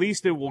 because at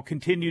least it will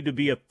continue to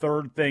be a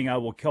third thing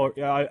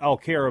I'll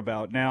care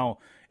about. Now,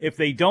 if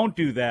they don't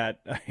do that,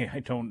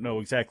 I don't know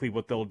exactly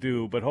what they'll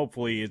do, but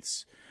hopefully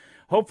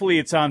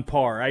it's on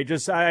par.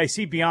 I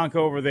see Bianca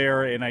over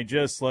there, and I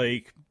just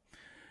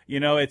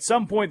at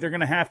some point they're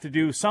going to have to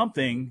do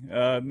something.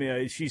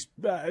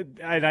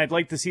 And I'd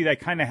like to see that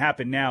kind of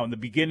happen now. And the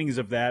beginnings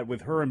of that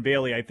with her and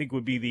Bayley, I think,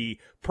 would be the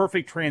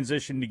perfect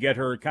transition to get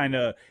her kind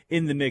of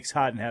in the mix,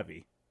 hot and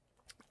heavy.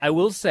 I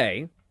will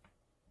say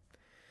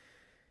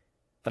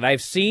that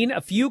I've seen a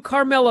few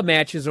Carmella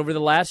matches over the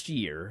last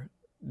year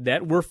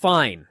that were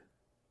fine.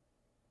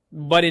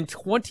 But in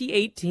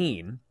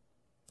 2018,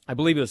 I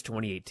believe it was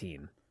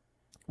 2018,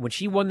 when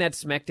she won that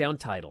SmackDown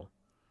title,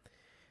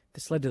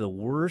 this led to the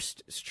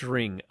worst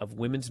string of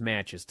women's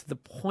matches, to the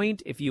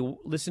point, if you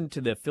listen to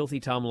the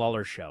Filthy Tom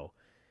Lawler show,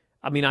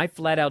 I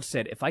flat out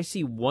said, if I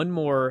see one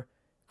more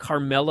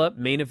Carmella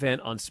main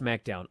event on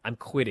SmackDown, I'm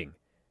quitting.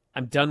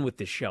 I'm done with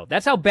this show.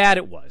 That's how bad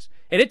it was.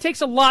 And it takes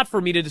a lot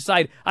for me to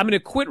decide I'm going to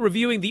quit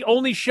reviewing the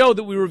only show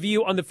that we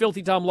review on the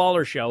Filthy Tom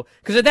Lawler show,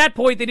 because at that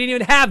point, they didn't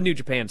even have New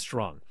Japan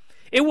Strong.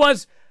 It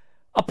was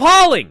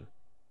appalling.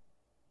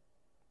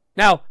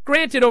 Now,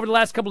 granted, over the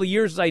last couple of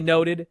years, as I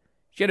noted,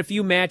 she had a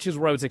few matches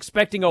where I was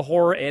expecting a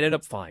horror and ended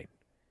up fine.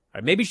 All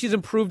right, maybe she's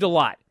improved a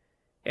lot.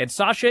 And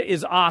Sasha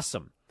is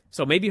awesome.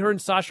 So maybe her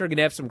and Sasha are going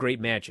to have some great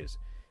matches.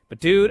 But,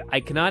 dude, I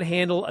cannot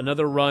handle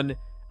another run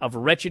of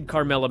wretched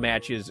Carmella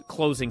matches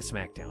closing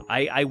SmackDown.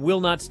 I will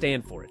not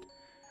stand for it.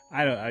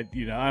 I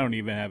don't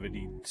even have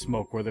any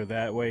smoke where they're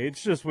that way.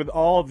 It's just with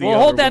all of the Well,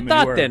 other hold that women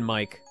thought who are... then,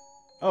 Mike.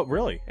 Oh,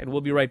 really? And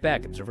we'll be right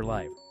back. Observer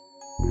Live.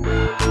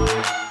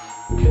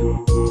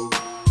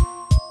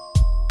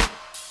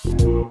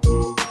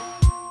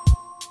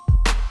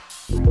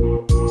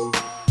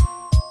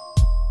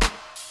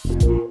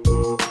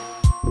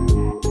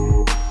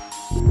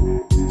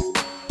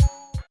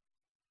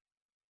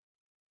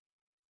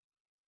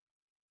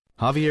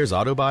 Javier's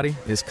Auto Body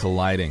is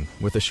colliding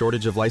with a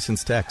shortage of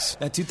licensed techs.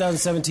 That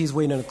 2017 is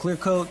waiting on a clear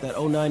coat, that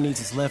 09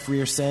 needs its left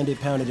rear sanded,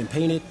 pounded, and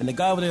painted, and the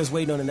guy over there is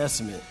waiting on an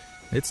estimate.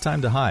 It's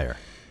time to hire.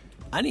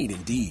 I need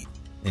Indeed.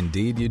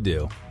 Indeed you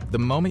do. The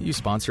moment you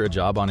sponsor a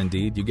job on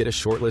Indeed, you get a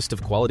short list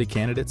of quality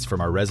candidates from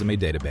our resume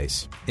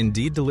database.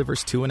 Indeed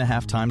delivers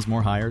 2.5 times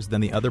more hires than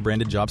the other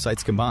branded job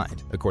sites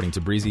combined, according to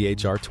Breezy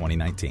HR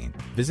 2019.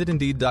 Visit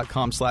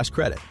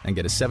Indeed.com/credit and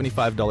get a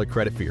 $75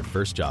 credit for your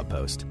first job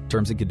post.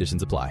 Terms and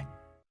conditions apply.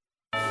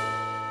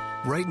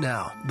 Right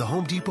now, the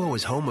Home Depot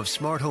is home of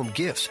smart home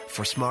gifts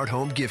for smart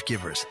home gift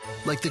givers,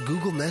 like the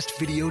Google Nest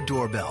Video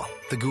Doorbell,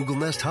 the Google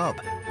Nest Hub,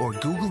 or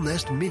Google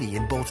Nest Mini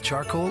in both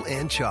charcoal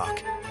and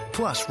chalk.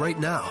 Plus, right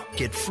now,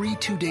 get free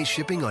 2-day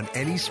shipping on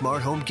any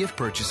smart home gift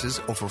purchases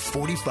over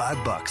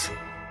 $45.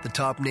 The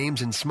top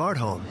names in smart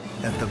home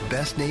at the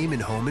best name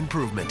in home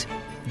improvement.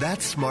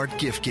 That's smart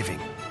gift giving.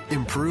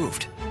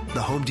 Improved.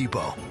 The Home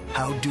Depot.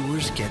 How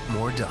doers get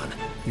more done.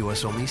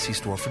 U.S. only. See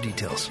store for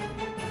details.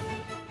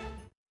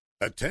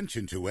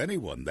 Attention to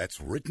anyone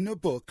that's written a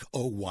book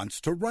or wants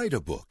to write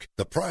a book.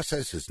 The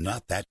process is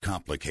not that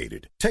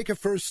complicated. Take a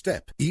first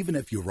step. Even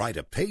if you write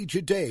a page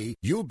a day,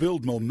 you'll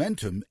build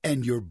momentum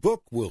and your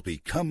book will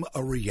become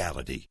a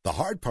reality. The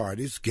hard part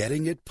is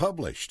getting it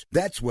published.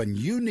 That's when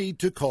you need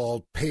to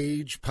call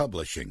Page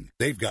Publishing.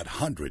 They've got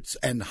hundreds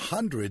and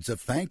hundreds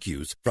of thank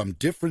yous from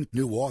different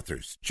new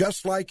authors,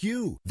 just like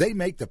you. They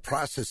make the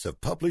process of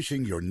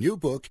publishing your new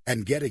book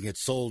and getting it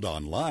sold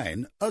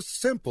online a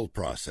simple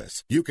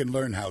process. You can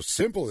learn how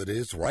simple it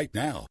is right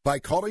now by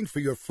calling for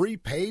your free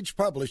Page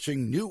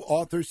Publishing new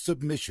author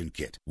submission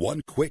kit.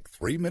 One quick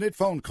 3-minute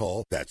phone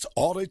call, that's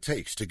all it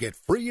takes to get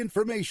free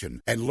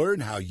information and learn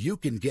how you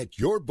can get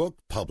your book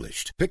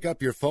published. Pick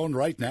up your phone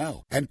right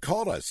now and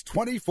call us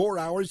 24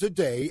 hours a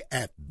day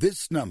at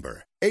this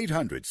number.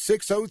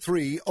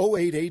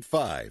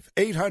 800-603-0885.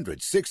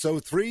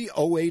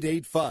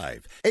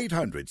 800-603-0885.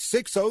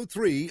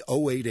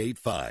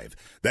 800-603-0885.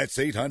 That's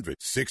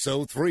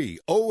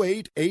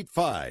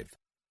 800-603-0885.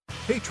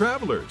 Hey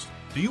travelers,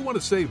 do you want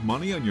to save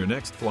money on your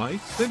next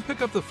flight? Then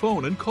pick up the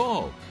phone and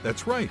call.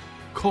 That's right,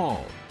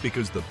 call,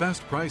 because the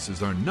best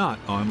prices are not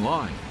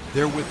online.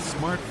 They're with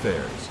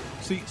SmartFares.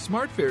 See,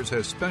 SmartFares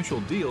has special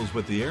deals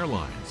with the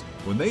airlines.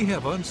 When they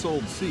have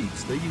unsold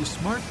seats, they use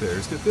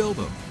SmartFares to fill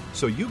them.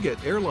 So you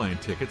get airline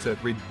tickets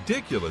at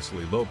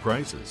ridiculously low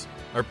prices.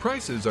 Our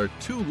prices are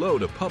too low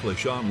to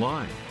publish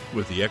online.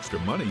 With the extra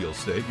money you'll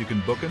save, you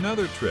can book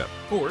another trip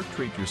or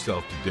treat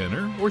yourself to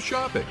dinner or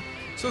shopping.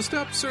 So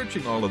stop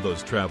searching all of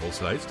those travel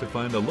sites to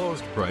find the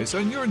lowest price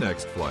on your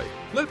next flight.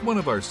 Let one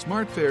of our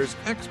SmartFares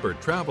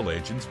expert travel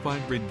agents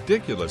find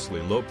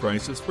ridiculously low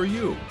prices for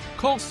you.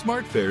 Call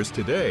SmartFares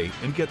today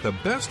and get the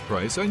best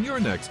price on your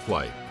next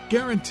flight.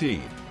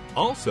 Guaranteed.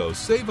 Also,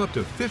 save up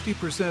to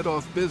 50%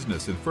 off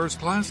business and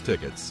first-class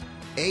tickets.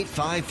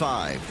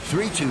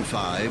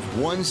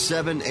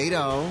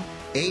 855-325-1780.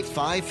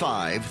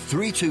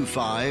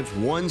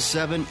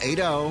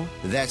 855-325-1780.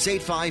 That's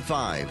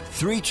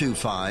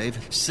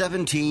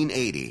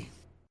 855-325-1780.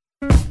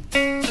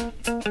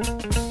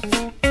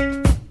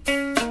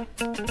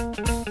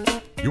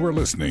 You are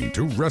listening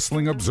to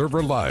Wrestling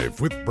Observer Live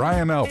with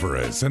Bryan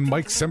Alvarez and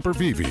Mike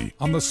Sempervive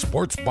on the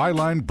Sports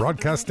Byline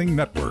Broadcasting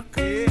Network.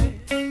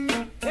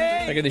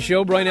 Back in the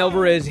show, Bryan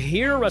Alvarez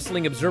here,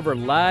 Wrestling Observer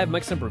Live.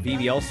 Mike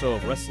Sempervive, also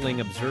of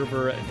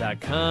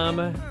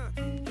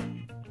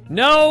WrestlingObserver.com.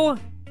 No,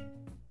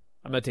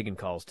 I'm not taking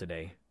calls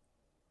today.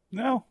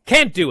 No.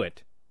 Can't do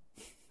it.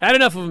 I had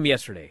enough of them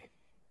yesterday.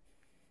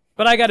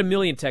 But I got a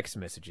million text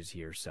messages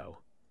here, so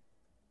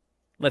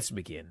let's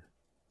begin.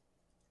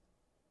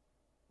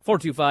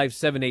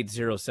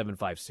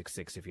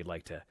 425-780-7566 if you'd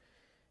like to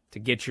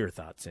get your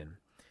thoughts in.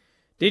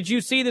 Did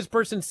you see this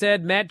person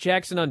said Matt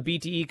Jackson on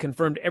BTE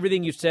confirmed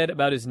everything you said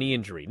about his knee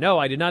injury? No,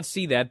 I did not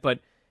see that,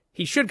 but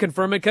he should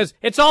confirm it because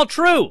it's all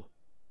true.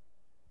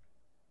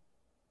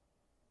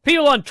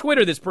 People on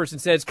Twitter, this person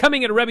says,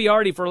 coming at Rebby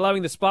Hardy for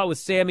allowing the spot with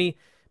Sammy,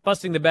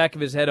 busting the back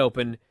of his head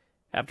open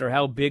after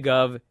how big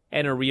of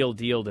and a real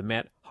deal the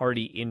Matt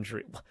Hardy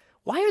injury.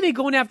 Why are they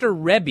going after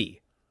Rebby?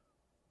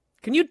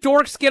 Can you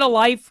dorks get a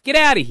life? Get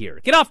out of here.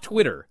 Get off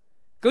Twitter.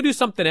 Go do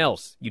something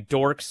else, you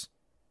dorks.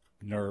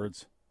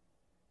 Nerds.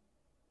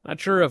 Not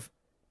sure if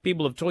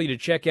people have told you to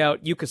check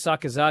out Yuka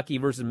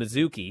Sakazaki versus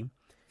Mizuki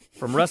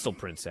from Wrestle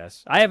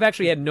Princess. I have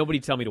actually had nobody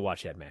tell me to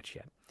watch that match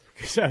yet.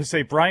 I would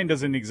say Bryan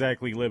doesn't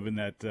exactly live in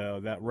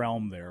that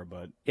realm there,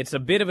 but it's a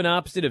bit of an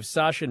opposite of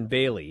Sasha and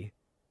Bayley,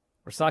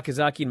 where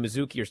Sakazaki and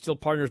Mizuki are still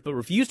partners but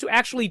refuse to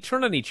actually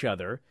turn on each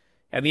other.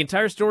 And the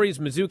entire story is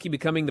Mizuki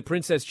becoming the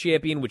Princess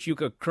Champion, which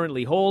Yuka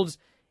currently holds,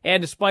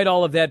 and despite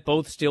all of that,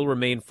 both still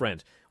remain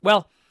friends.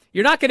 Well,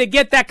 you're not going to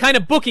get that kind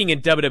of booking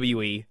in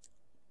WWE.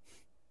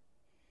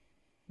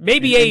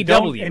 Maybe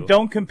AEW. And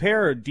don't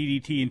compare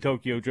DDT and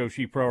Tokyo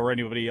Joshi Pro or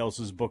anybody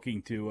else's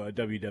booking to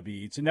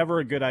WWE. It's never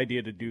a good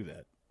idea to do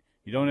that.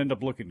 You don't end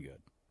up looking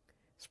good.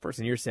 This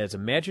person here says,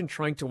 imagine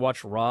trying to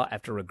watch Raw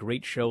after a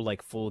great show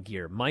like Full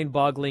Gear.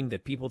 Mind-boggling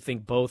that people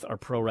think both are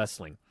pro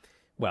wrestling.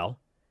 Well,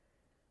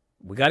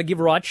 we got to give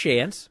Raw a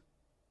chance.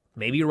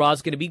 Maybe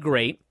Raw's going to be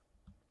great.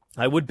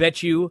 I would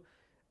bet you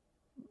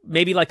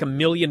maybe like $1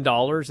 million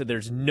that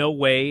there's no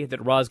way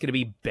that Raw's going to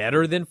be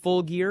better than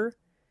Full Gear.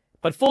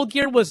 But Full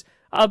Gear was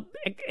an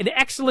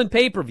excellent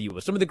pay-per-view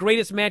with some of the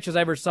greatest matches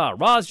I ever saw.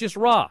 Raw is just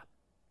Raw.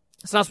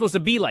 It's not supposed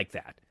to be like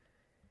that.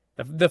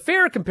 The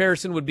fair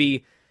comparison would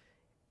be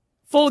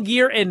Full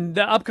Gear and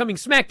the upcoming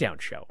SmackDown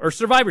show or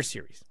Survivor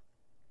Series.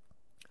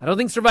 I don't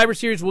think Survivor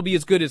Series will be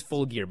as good as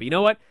Full Gear, but you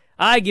know what?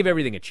 I give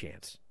everything a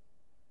chance.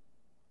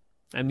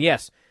 And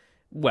yes,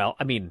 well,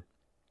 I mean,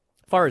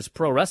 as far as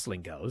pro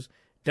wrestling goes,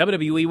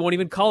 WWE won't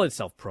even call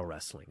itself pro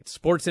wrestling. It's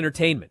sports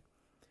entertainment.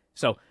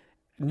 So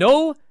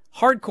no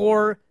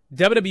hardcore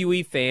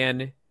WWE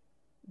fan,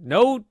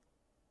 no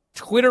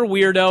Twitter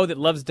weirdo that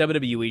loves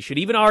WWE should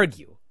even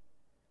argue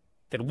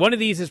that one of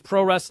these is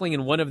pro wrestling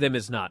and one of them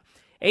is not.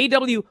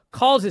 AEW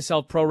calls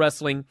itself pro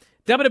wrestling.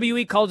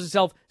 WWE calls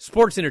itself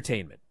sports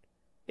entertainment.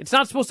 It's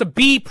not supposed to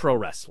be pro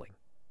wrestling.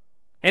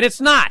 And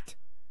it's not.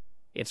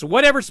 It's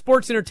whatever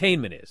sports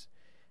entertainment is.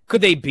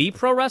 Could they be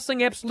pro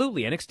wrestling?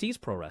 Absolutely. NXT's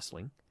pro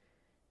wrestling.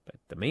 But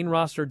the main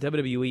roster of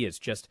WWE is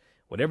just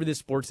whatever this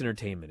sports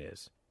entertainment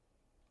is.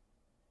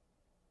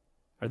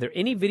 Are there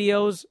any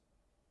videos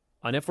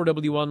on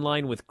F4W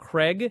Online with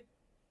Craig?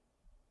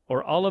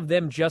 Or all of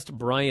them just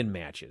Bryan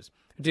matches?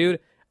 Dude,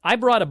 I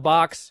brought a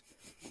box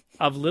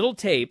of little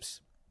tapes.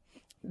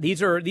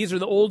 These are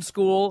the old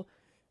school,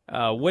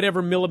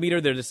 whatever millimeter.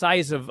 They're the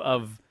size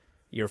of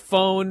your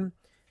phone.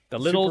 The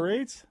little Super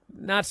 8s?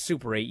 Not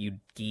Super 8, you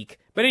geek.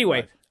 But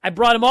anyway, I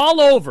brought them all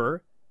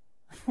over.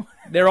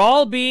 They're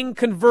all being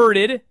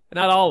converted.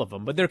 Not all of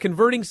them, but they're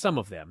converting some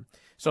of them.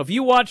 So if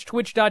you watch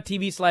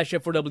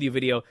twitch.tv/F4W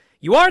video,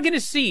 you are going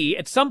to see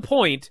at some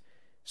point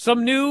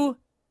some new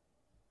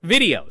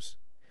videos.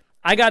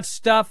 I got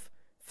stuff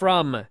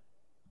from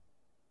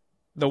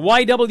the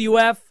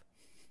YWF,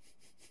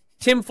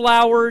 Tim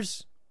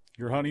Flowers.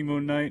 Your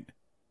honeymoon night.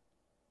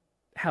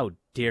 How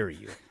dare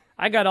you?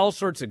 I got all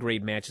sorts of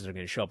great matches that are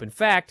going to show up. In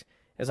fact,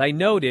 as I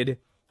noted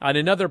on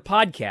another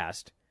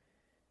podcast,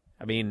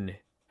 actually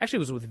it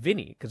was with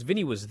Vinny, because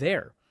Vinny was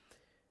there.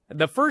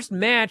 The first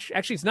match,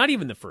 actually it's not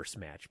even the first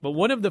match, but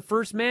one of the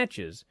first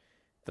matches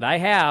that I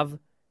have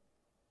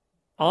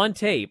on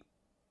tape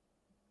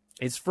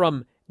is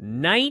from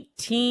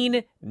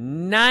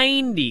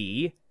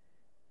 1990.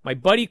 My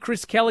buddy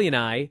Chris Kelly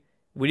and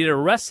we did a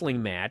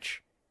wrestling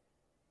match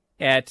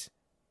at,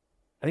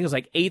 I think it was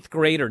like 8th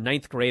grade or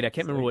 9th grade. I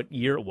can't remember what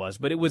year it was,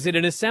 but it was at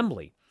an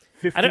assembly.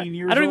 15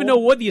 years old? I don't even know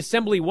what the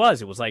assembly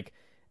was. It was like,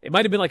 it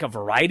might have been like a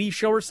variety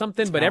show or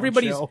something, but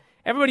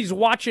everybody's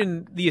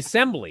watching the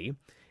assembly,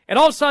 and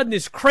all of a sudden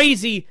this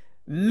crazy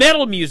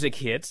metal music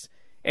hits,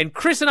 And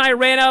Chris and I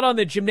ran out on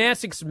the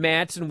gymnastics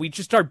mats, and we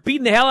just started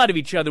beating the hell out of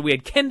each other. We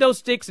had kendo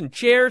sticks and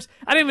chairs.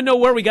 I don't even know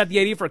where we got the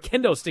idea for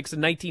kendo sticks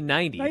in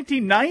 1990.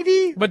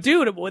 1990? But,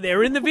 dude, they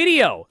were in the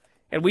video.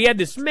 And we had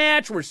this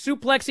match. We're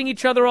suplexing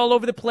each other all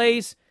over the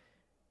place.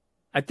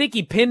 I think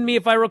he pinned me,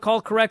 if I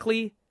recall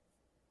correctly.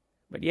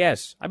 But,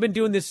 yes, I've been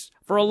doing this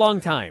for a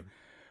long time.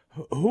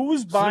 Who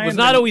was buying... It was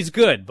not always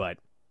good, but...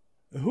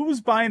 Who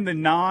was buying the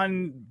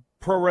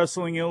non-Pro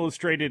Wrestling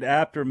Illustrated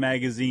After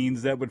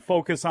magazines that would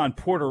focus on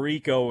Puerto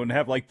Rico and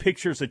have, like,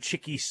 pictures of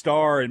Chicky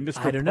Star and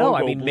Mr. I don't know. I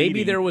mean, bleeding?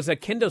 maybe there was a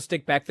kendo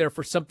stick back there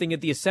for something at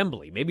the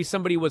assembly. Maybe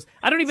somebody was...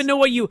 I don't even know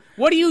what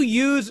do you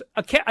use?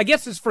 I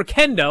guess it's for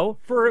kendo.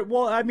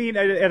 Well, I mean,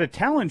 at a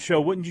talent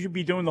show, wouldn't you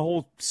be doing the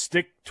whole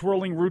stick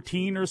twirling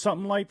routine or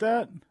something like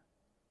that?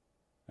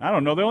 I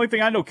don't know. The only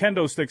thing I know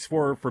kendo sticks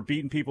for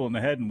beating people in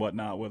the head and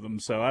whatnot with them.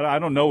 So I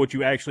don't know what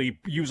you actually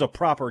use a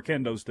proper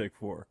kendo stick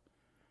for.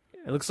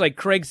 It looks like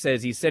Craig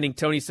says he's sending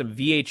Tony some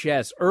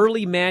VHS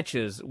early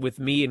matches with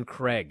me and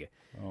Craig.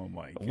 Oh,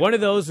 my God. One of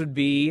those would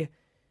be,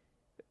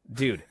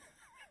 dude.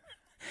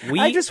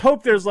 I just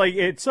hope there's, like,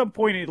 at some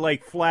point it,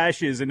 like,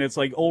 flashes and it's,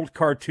 like, old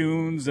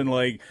cartoons and,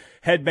 like,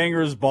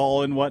 Headbangers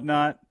Ball and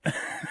whatnot.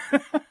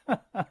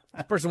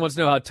 This person wants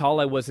to know how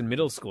tall I was in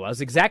middle school. I was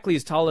exactly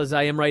as tall as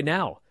I am right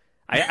now.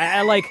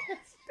 I like,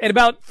 at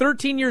about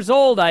 13 years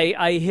old,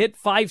 I hit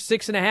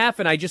 6.5,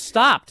 and I just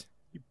stopped.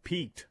 You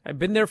peaked. I've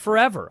been there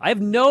forever. I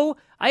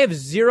have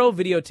zero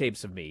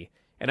videotapes of me,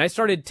 and I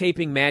started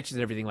taping matches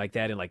and everything like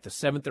that in like the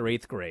 7th or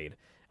 8th grade.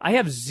 I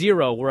have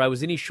zero where I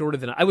was any shorter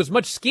than, I was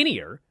much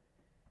skinnier.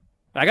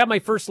 I got my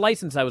first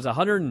license, I was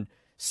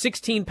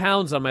 116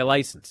 pounds on my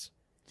license.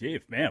 Gee,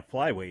 man,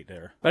 flyweight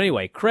there. But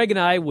anyway, Craig and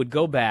I would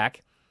go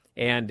back,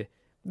 and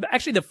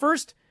actually the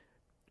first...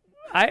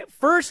 I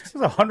was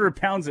 100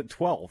 pounds at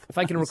 12. If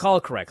I can recall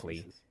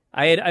correctly,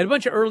 I had a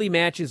bunch of early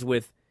matches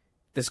with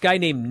this guy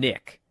named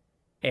Nick,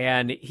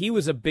 and he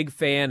was a big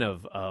fan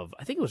of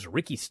I think it was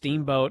Ricky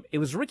Steamboat. It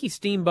was Ricky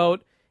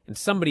Steamboat and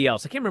somebody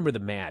else. I can't remember the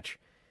match.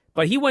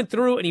 But he went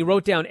through and he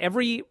wrote down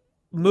every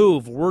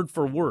move word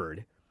for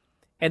word,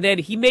 and then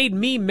he made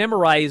me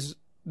memorize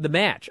the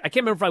match. I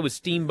can't remember if I was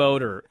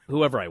Steamboat or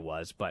whoever I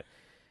was, but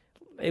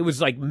it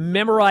was like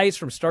memorized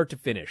from start to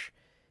finish.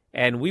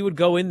 And we would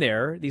go in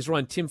there, these were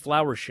on Tim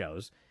Flowers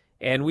shows,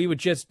 and we would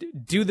just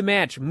do the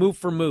match move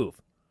for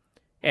move.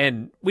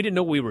 And we didn't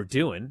know what we were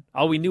doing.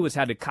 All we knew was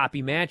how to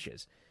copy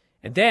matches.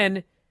 And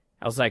then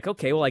I was like,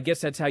 okay, well, I guess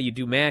that's how you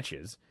do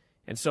matches.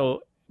 And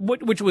so,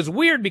 which was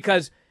weird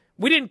because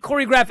we didn't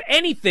choreograph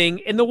anything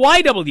in the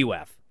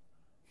YWF.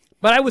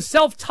 But I was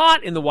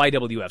self-taught in the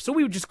YWF. So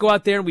we would just go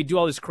out there and we'd do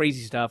all this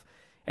crazy stuff.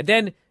 And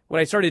then when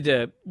I started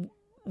to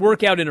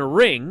work out in a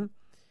ring,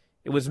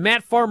 it was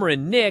Matt Farmer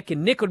and Nick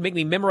would make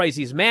me memorize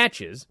these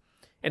matches.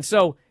 And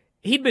so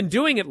he'd been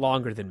doing it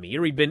longer than me,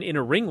 or he'd been in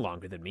a ring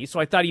longer than me,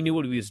 so I thought he knew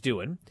what he was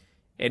doing.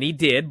 And he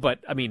did, but,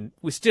 I mean,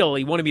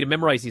 he wanted me to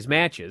memorize these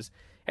matches.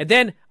 And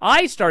then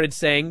I started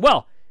saying,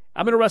 well,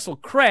 I'm going to wrestle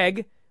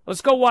Craig. Let's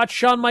go watch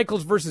Shawn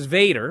Michaels versus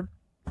Vader.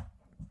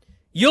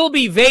 You'll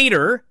be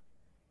Vader.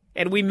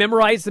 And we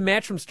memorized the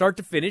match from start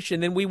to finish,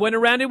 and then we went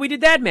around and we did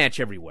that match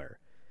everywhere.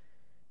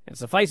 And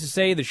suffice to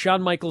say, the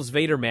Shawn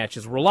Michaels-Vader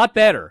matches were a lot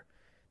better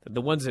than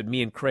the ones that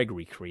me and Craig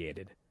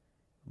recreated.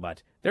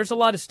 But there's a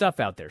lot of stuff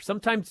out there. So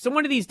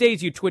one of these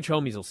days, you Twitch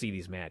homies will see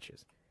these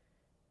matches.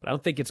 But I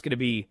don't think it's going to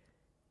be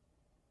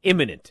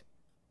imminent.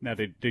 Now,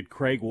 did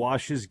Craig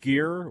wash his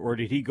gear, or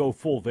did he go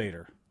full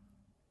Vader?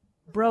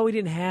 Bro, he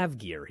didn't have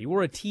gear. He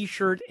wore a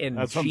T-shirt and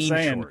That's what I'm jean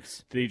saying.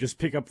 shorts. Did he just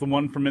pick up the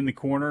one from in the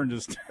corner and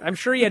just... I'm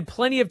sure he had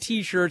plenty of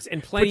T-shirts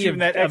and plenty of,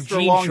 that of extra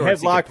jean long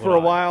shorts headlock for a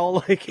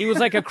while. He was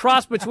like a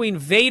cross between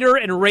Vader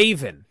and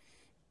Raven.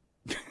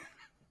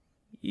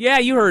 Yeah,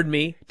 you heard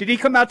me. Did he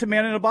come out to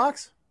Man in a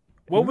Box?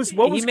 What was he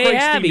Craig's may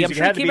have. theme I'm music?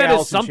 sure It had he to came be out as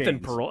Alice in something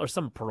Chains. Pearl or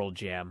some Pearl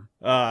Jam.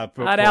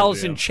 Not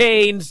Alice in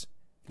Chains.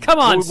 Come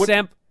on,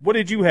 Semp. What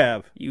did you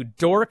have? You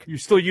dork. You're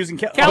still using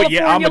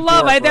California I'm a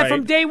Love. dork, I had that right?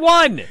 from day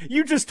one.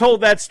 You just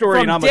told that story,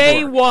 From and I'm day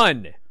a dork.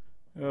 one.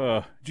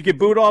 Did you get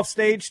booed off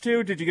stage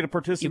too? Did you get a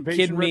participation? You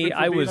kidding me? ribbon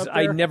for being up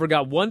I there? never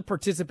got one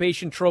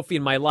participation trophy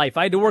in my life.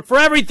 I had to work for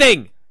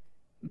everything.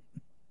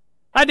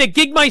 I had to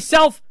gig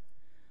myself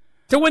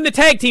to win the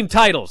tag team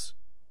titles.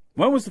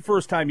 When was the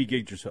first time you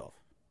gigged yourself?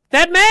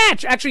 That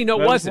match. Actually, no, it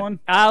That was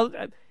wasn't.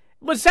 one?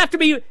 Was after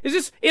me. Is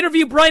this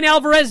interview Bryan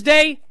Alvarez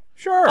day?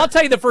 Sure. I'll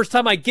tell you the first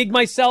time I gigged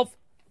myself.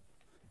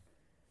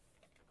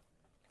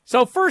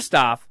 So first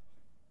off,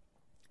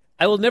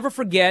 I will never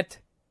forget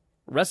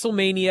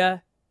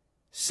WrestleMania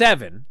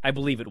 7, I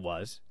believe it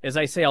was. As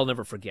I say, I'll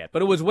never forget.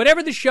 But it was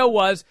whatever the show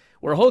was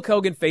where Hulk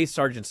Hogan faced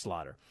Sergeant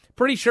Slaughter.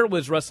 Pretty sure it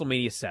was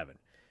WrestleMania 7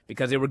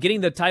 because they were getting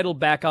the title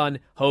back on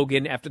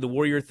Hogan after the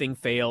Warrior thing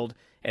failed,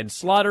 and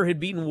Slaughter had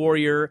beaten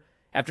Warrior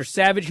after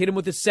Savage hit him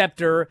with the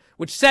scepter,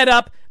 which set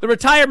up the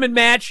retirement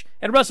match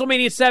at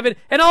WrestleMania 7,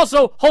 and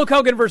also Hulk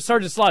Hogan versus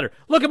Sergeant Slaughter.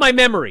 Look at my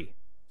memory.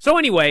 So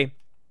anyway,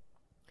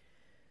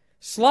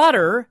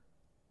 Slaughter,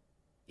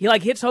 he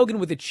like hits Hogan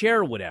with a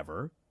chair or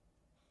whatever,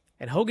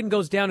 and Hogan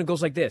goes down and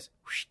goes like this.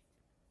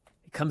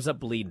 He comes up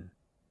bleeding.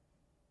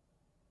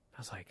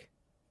 was like,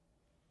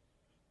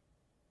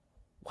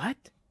 what?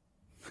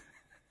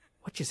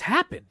 What just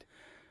happened?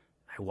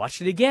 I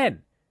watched it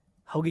again.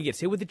 Hogan gets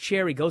hit with the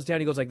chair. He goes down.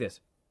 He goes like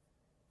this.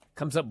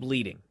 Comes up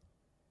bleeding.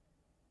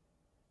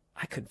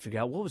 I couldn't figure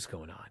out what was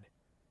going on.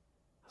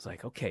 I was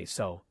like, okay,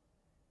 so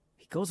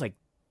he goes like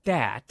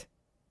that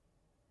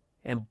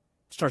and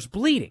starts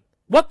bleeding.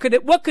 What could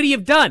he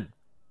have done?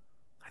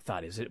 I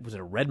thought, was it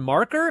a red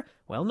marker?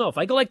 Well, no, if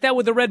I go like that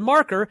with a red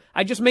marker,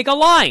 I just make a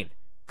line.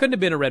 Couldn't have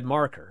been a red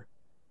marker.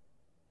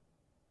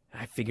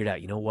 I figured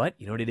out, you know what?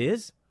 You know what it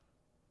is?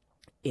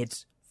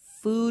 It's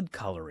food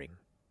coloring.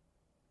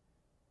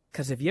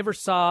 Because if you ever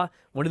saw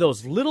one of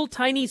those little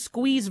tiny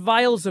squeeze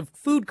vials of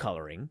food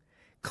coloring,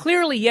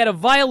 clearly he had a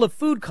vial of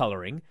food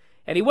coloring,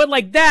 and he went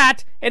like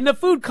that, and the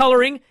food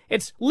coloring,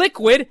 it's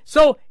liquid,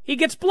 so he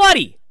gets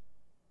bloody.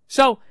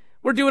 So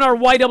we're doing our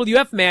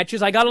YWF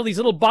matches. I got all these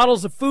little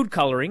bottles of food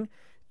coloring,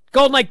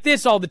 going like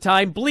this all the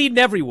time, bleeding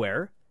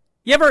everywhere.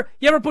 You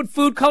ever put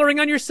food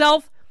coloring on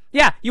yourself?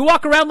 Yeah, you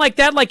walk around like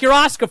that like you're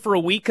Oscar for a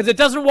week because it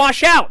doesn't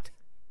wash out.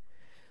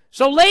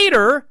 So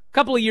later, a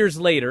couple of years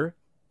later,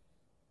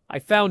 I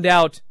found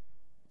out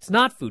it's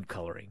not food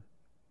coloring.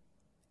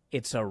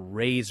 It's a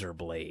razor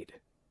blade.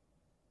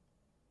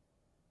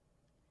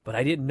 But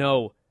I didn't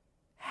know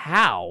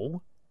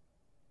how.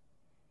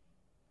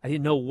 I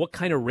didn't know what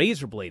kind of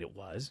razor blade it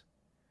was.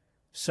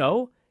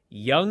 So,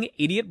 young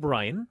idiot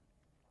Bryan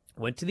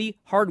went to the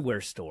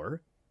hardware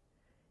store,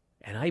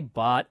 and I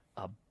bought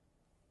a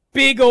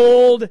big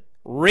old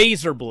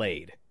razor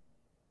blade.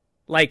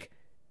 Like,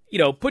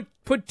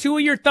 put two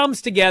of your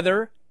thumbs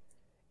together,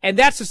 and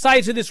that's the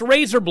size of this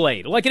razor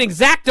blade, like an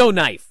X-Acto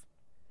knife.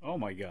 Oh,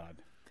 my God.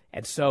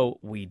 And so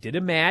we did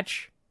a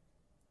match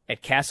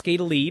at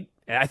Cascade Elite.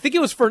 And I think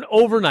it was for an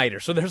overnighter,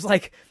 so there's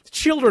like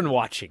children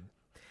watching.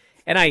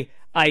 And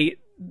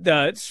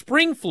the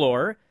spring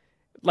floor,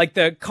 like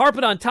the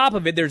carpet on top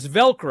of it, there's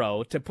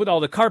Velcro to put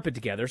all the carpet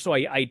together. So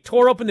I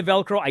tore open the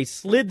Velcro. I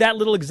slid that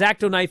little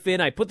X-Acto knife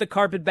in. I put the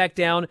carpet back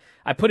down.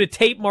 I put a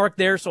tape mark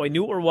there so I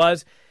knew where it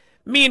was.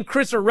 Me and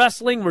Chris are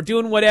wrestling. We're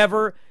doing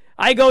whatever.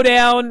 I go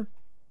down.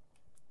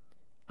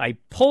 I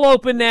pull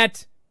open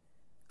that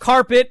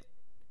carpet.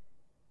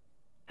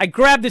 I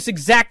grab this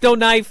X-Acto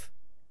knife.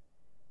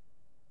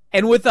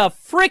 And with a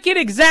frickin'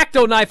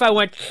 X-Acto knife, I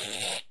went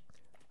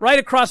right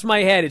across my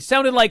head. It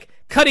sounded like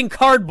cutting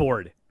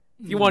cardboard,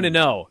 if you want to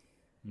know.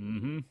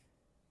 Mm-hmm.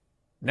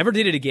 Never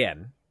did it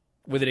again,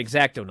 with an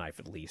X-Acto knife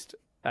at least.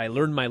 I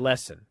learned my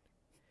lesson.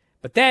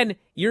 But then,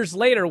 years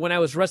later, when I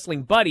was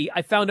wrestling Buddy,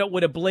 I found out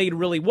what a blade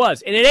really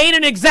was. And it ain't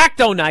an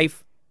X-Acto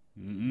knife.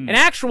 Mm-mm. An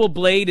actual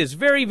blade is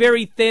very,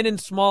 very thin and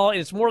small, and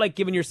it's more like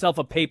giving yourself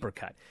a paper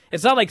cut.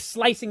 It's not like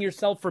slicing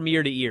yourself from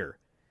ear to ear.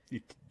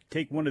 You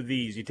take one of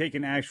these. You take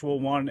an actual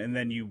one, and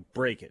then you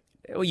break it.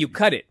 Well, you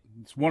cut it.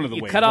 It's one of the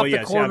ways. You cut off the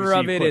corner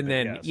of it, and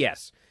then,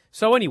 yes.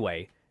 So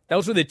anyway,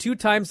 those were the two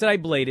times that I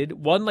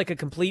bladed. One like a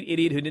complete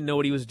idiot who didn't know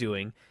what he was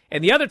doing,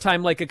 and the other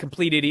time like a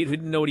complete idiot who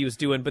didn't know what he was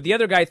doing, but the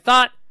other guy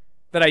thought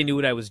that I knew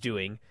what I was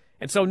doing.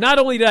 And so not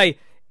only did I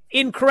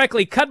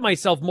incorrectly cut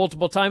myself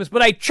multiple times,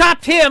 but I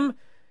chopped him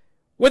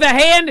with a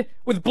hand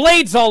with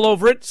blades all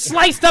over it,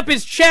 sliced up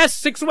his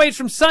chest 6 ways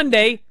from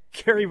Sunday.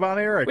 Kerry Von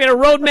Erich. We had a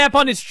road map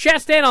on his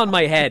chest and on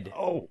my head.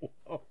 Oh.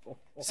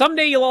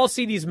 Someday you'll all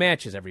see these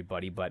matches,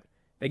 everybody, but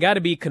they got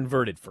to be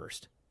converted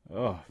first.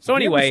 Oh. So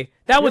anyway,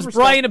 that was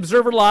Bryan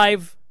Observer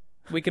Live.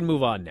 We can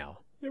move on now.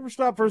 You ever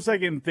stop for a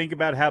second and think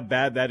about how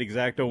bad that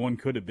X-Acto one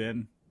could have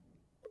been?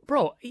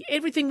 Bro,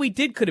 everything we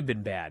did could have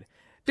been bad.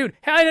 Dude,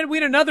 we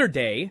had another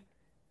day.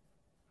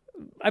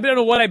 I don't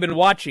know what I've been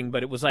watching,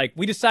 but it was like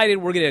we decided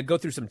we're going to go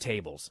through some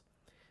tables.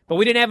 But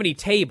we didn't have any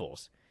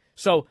tables.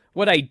 So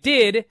what I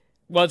did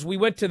was we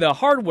went to the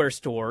hardware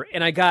store,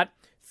 and I got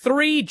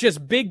 3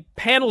 just big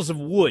panels of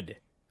wood,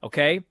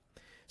 okay?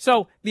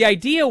 So the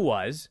idea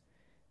was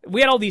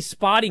we had all these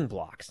spotting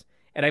blocks,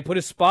 and I put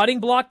a spotting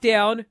block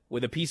down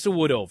with a piece of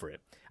wood over it.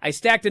 I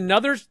stacked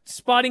another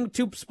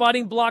two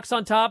spotting blocks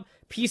on top,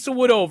 piece of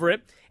wood over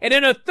it, and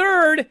then a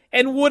third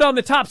and wood on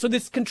the top. So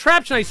this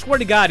contraption, I swear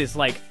to God, is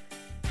like,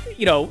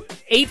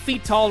 8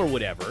 feet tall or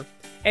whatever.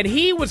 And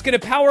he was going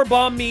to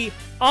powerbomb me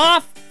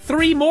off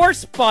 3 more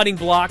spotting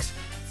blocks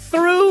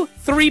through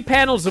 3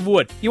 panels of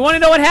wood. You want to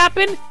know what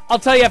happened? I'll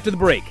tell you after the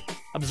break.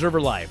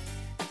 Observer Live.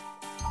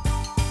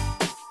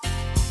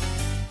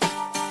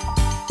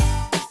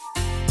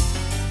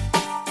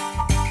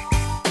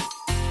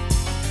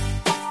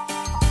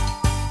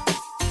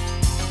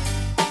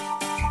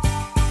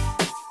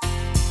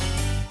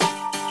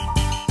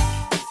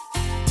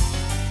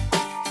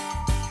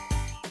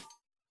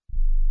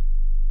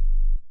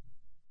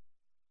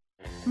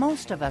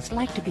 Most of us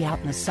like to be out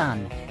in the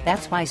sun.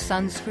 That's why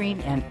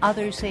sunscreen and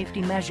other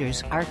safety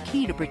measures are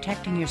key to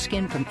protecting your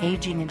skin from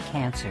aging and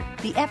cancer.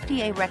 The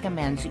FDA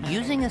recommends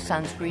using a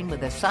sunscreen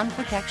with a sun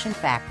protection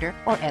factor,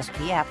 or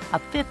SPF,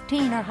 of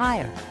 15 or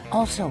higher.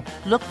 Also,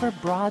 look for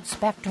broad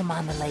spectrum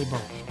on the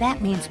label.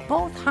 That means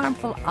both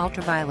harmful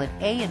ultraviolet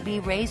A and B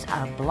rays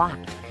are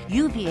blocked.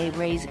 UVA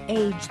rays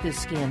age the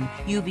skin,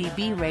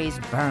 UVB rays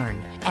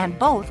burn, and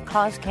both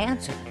cause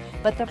cancer.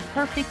 But the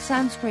perfect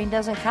sunscreen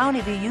doesn't count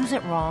if you use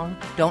it wrong.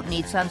 Don't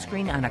need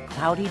sunscreen on a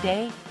cloudy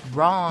day?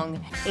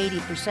 Wrong.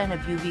 80% of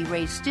UV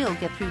rays still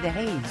get through the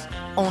haze.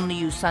 Only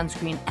use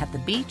sunscreen at the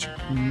beach?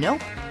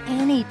 Nope.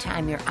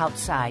 Anytime you're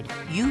outside,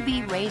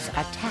 UV rays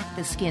attack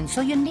the skin,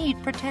 so you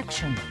need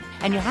protection.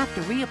 And you have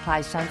to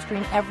reapply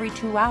sunscreen every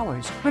 2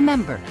 hours.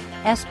 Remember,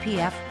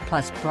 SPF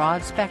plus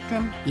broad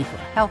spectrum equal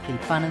healthy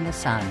fun in the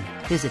sun.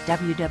 Visit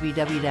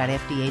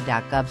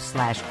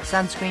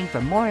www.fda.gov/sunscreen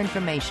for more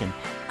information.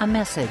 A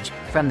message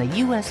from the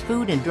U.S.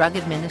 Food and Drug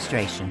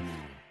Administration.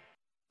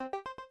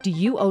 Do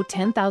you owe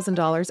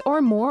 $10,000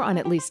 or more on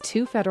at least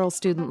 2 federal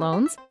student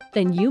loans?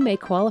 Then you may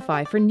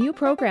qualify for new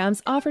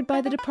programs offered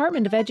by the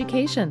Department of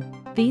Education.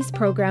 These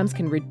programs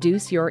can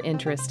reduce your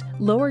interest,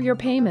 lower your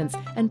payments,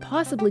 and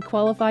possibly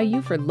qualify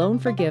you for loan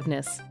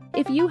forgiveness.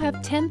 If you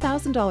have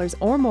 $10,000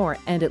 or more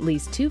and at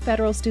least 2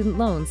 federal student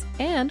loans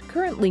and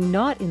currently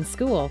not in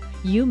school,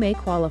 you may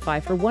qualify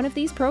for one of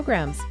these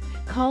programs.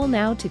 Call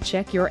now to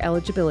check your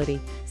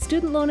eligibility.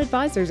 Student loan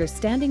advisors are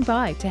standing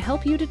by to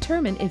help you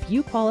determine if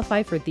you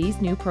qualify for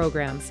these new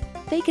programs.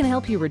 They can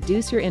help you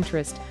reduce your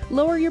interest,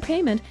 lower your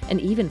payment,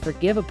 and even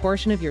forgive a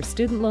portion of your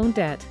student loan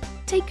debt.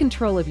 Take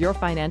control of your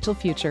financial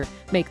future.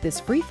 Make this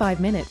free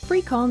 5-minute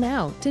free call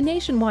now to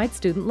Nationwide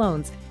Student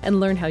Loans and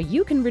learn how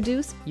you can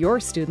reduce your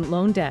student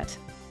loan debt.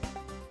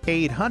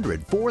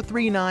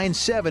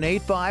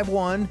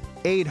 800-439-7851,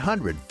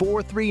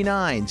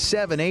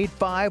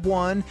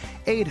 800-439-7851,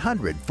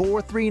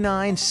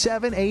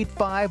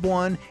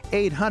 800-439-7851,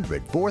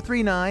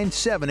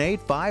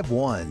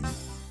 800-439-7851.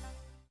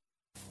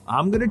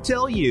 I'm going to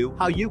tell you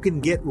how you can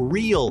get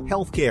real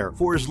health care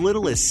for as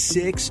little as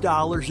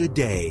 $6 a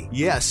day.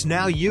 Yes,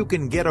 now you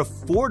can get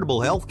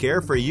affordable health care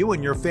for you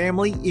and your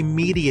family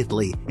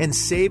immediately and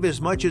save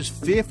as much as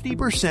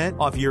 50%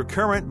 off your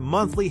current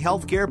monthly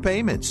health care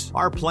payments.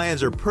 Our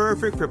plans are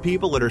perfect for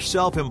people that are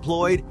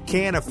self-employed,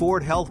 can't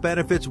afford health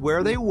benefits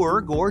where they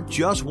work, or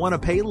just want to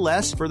pay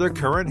less for their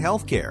current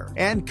health care.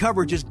 And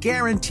coverage is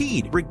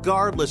guaranteed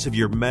regardless of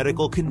your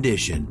medical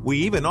condition. We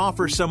even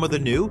offer some of the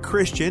new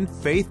Christian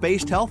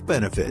faith-based health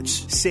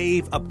benefits.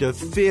 Save up to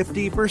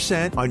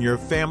 50% on your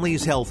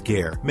family's health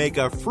care. Make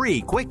a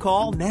free quick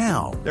call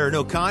now. There are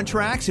no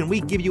contracts, and we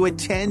give you a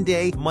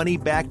 10-day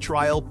money-back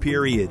trial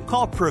period.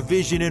 Call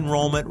Provision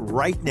Enrollment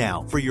right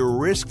now for your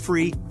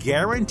risk-free,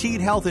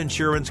 guaranteed health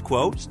insurance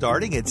quote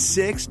starting at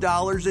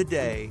 $6 a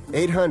day.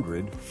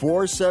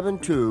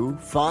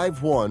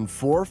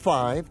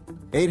 800-472-5145.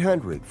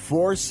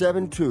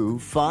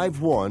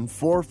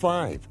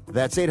 800-472-5145.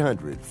 That's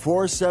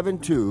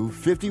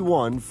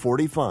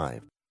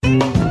 800-472-5145.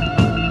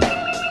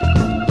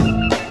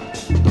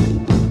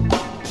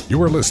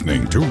 You are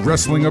listening to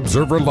Wrestling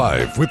Observer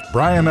Live with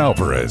Bryan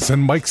Alvarez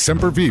and Mike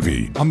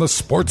Sempervive on the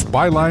Sports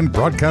Byline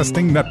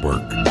Broadcasting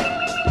Network.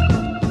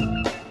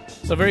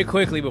 So very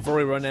quickly, before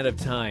we run out of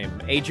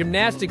time, a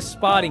gymnastics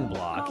spotting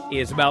block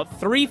is about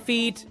 3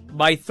 feet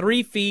by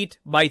 3 feet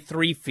by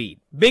 3 feet.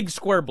 Big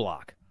square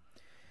block.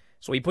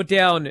 So we put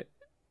down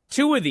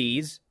 2 of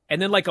these,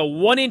 and then like a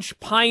 1-inch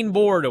pine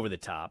board over the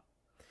top.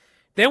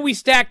 Then we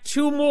stack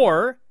 2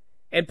 more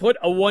and put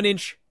a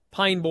 1-inch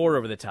pine board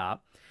over the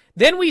top.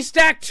 Then we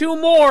stack 2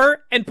 more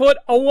and put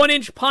a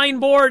 1-inch pine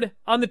board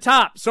on the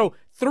top. So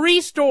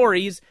 3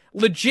 stories,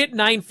 legit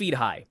 9 feet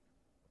high.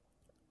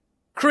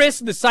 Chris,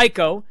 the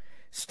psycho,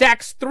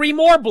 stacks 3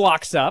 more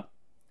blocks up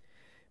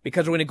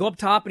because we're going to go up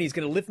top and he's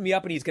going to lift me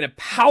up and he's going to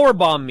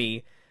powerbomb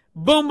me,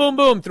 boom, boom,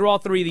 boom, through all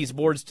 3 of these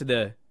boards to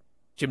the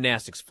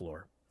gymnastics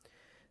floor.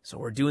 So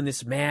we're doing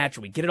this match.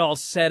 We get it all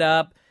set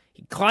up.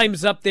 He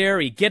climbs up there.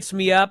 He gets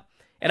me up.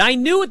 And I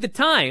knew at the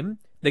time,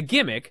 the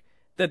gimmick,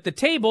 that the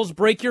tables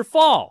break your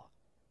fall.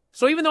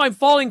 So even though I'm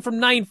falling from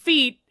 9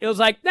 feet, it was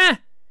like, nah,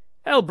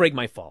 that'll break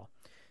my fall.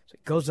 So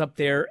he goes up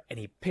there and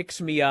he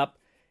picks me up.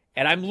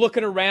 And I'm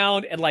looking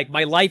around and like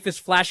my life is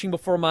flashing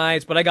before my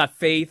eyes, but I got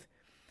faith.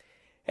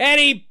 And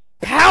he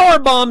power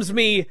bombs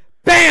me,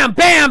 bam,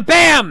 bam,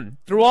 bam,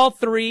 through all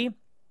 3.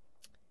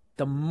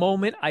 The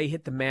moment I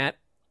hit the mat,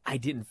 I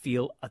didn't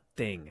feel a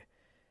thing.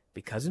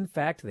 Because in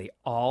fact, they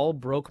all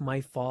broke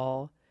my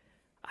fall.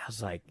 I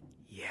was like,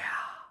 yeah.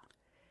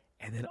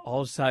 And then all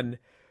of a sudden,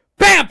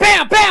 bam,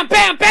 bam, bam,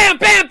 bam, bam,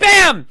 bam,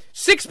 bam!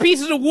 6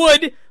 pieces of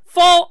wood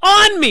fall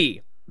on me.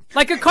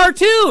 Like a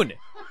cartoon.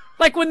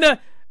 Like when the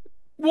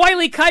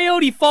Wile E.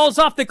 Coyote falls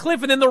off the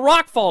cliff and then the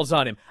rock falls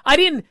on him. I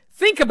didn't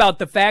think about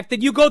the fact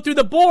that you go through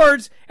the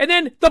boards and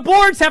then the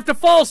boards have to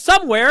fall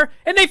somewhere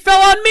and they fell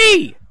on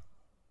me.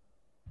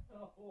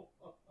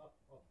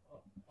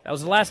 That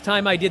was the last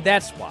time I did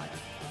that spot.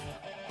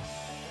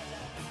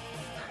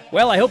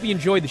 Well, I hope you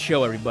enjoyed the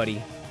show,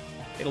 everybody.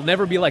 It'll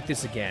never be like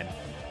this again.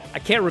 I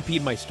can't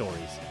repeat my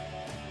stories.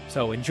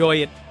 So enjoy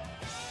it.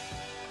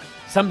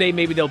 Someday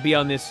maybe they'll be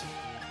on this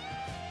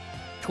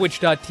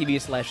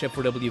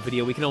twitch.tv/F4W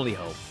video. We can only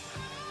hope.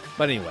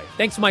 But anyway,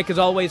 thanks, Mike, as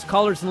always.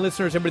 Callers and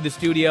listeners, everybody in the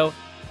studio.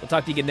 We'll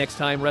talk to you again next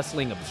time.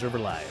 Wrestling Observer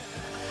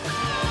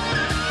Live.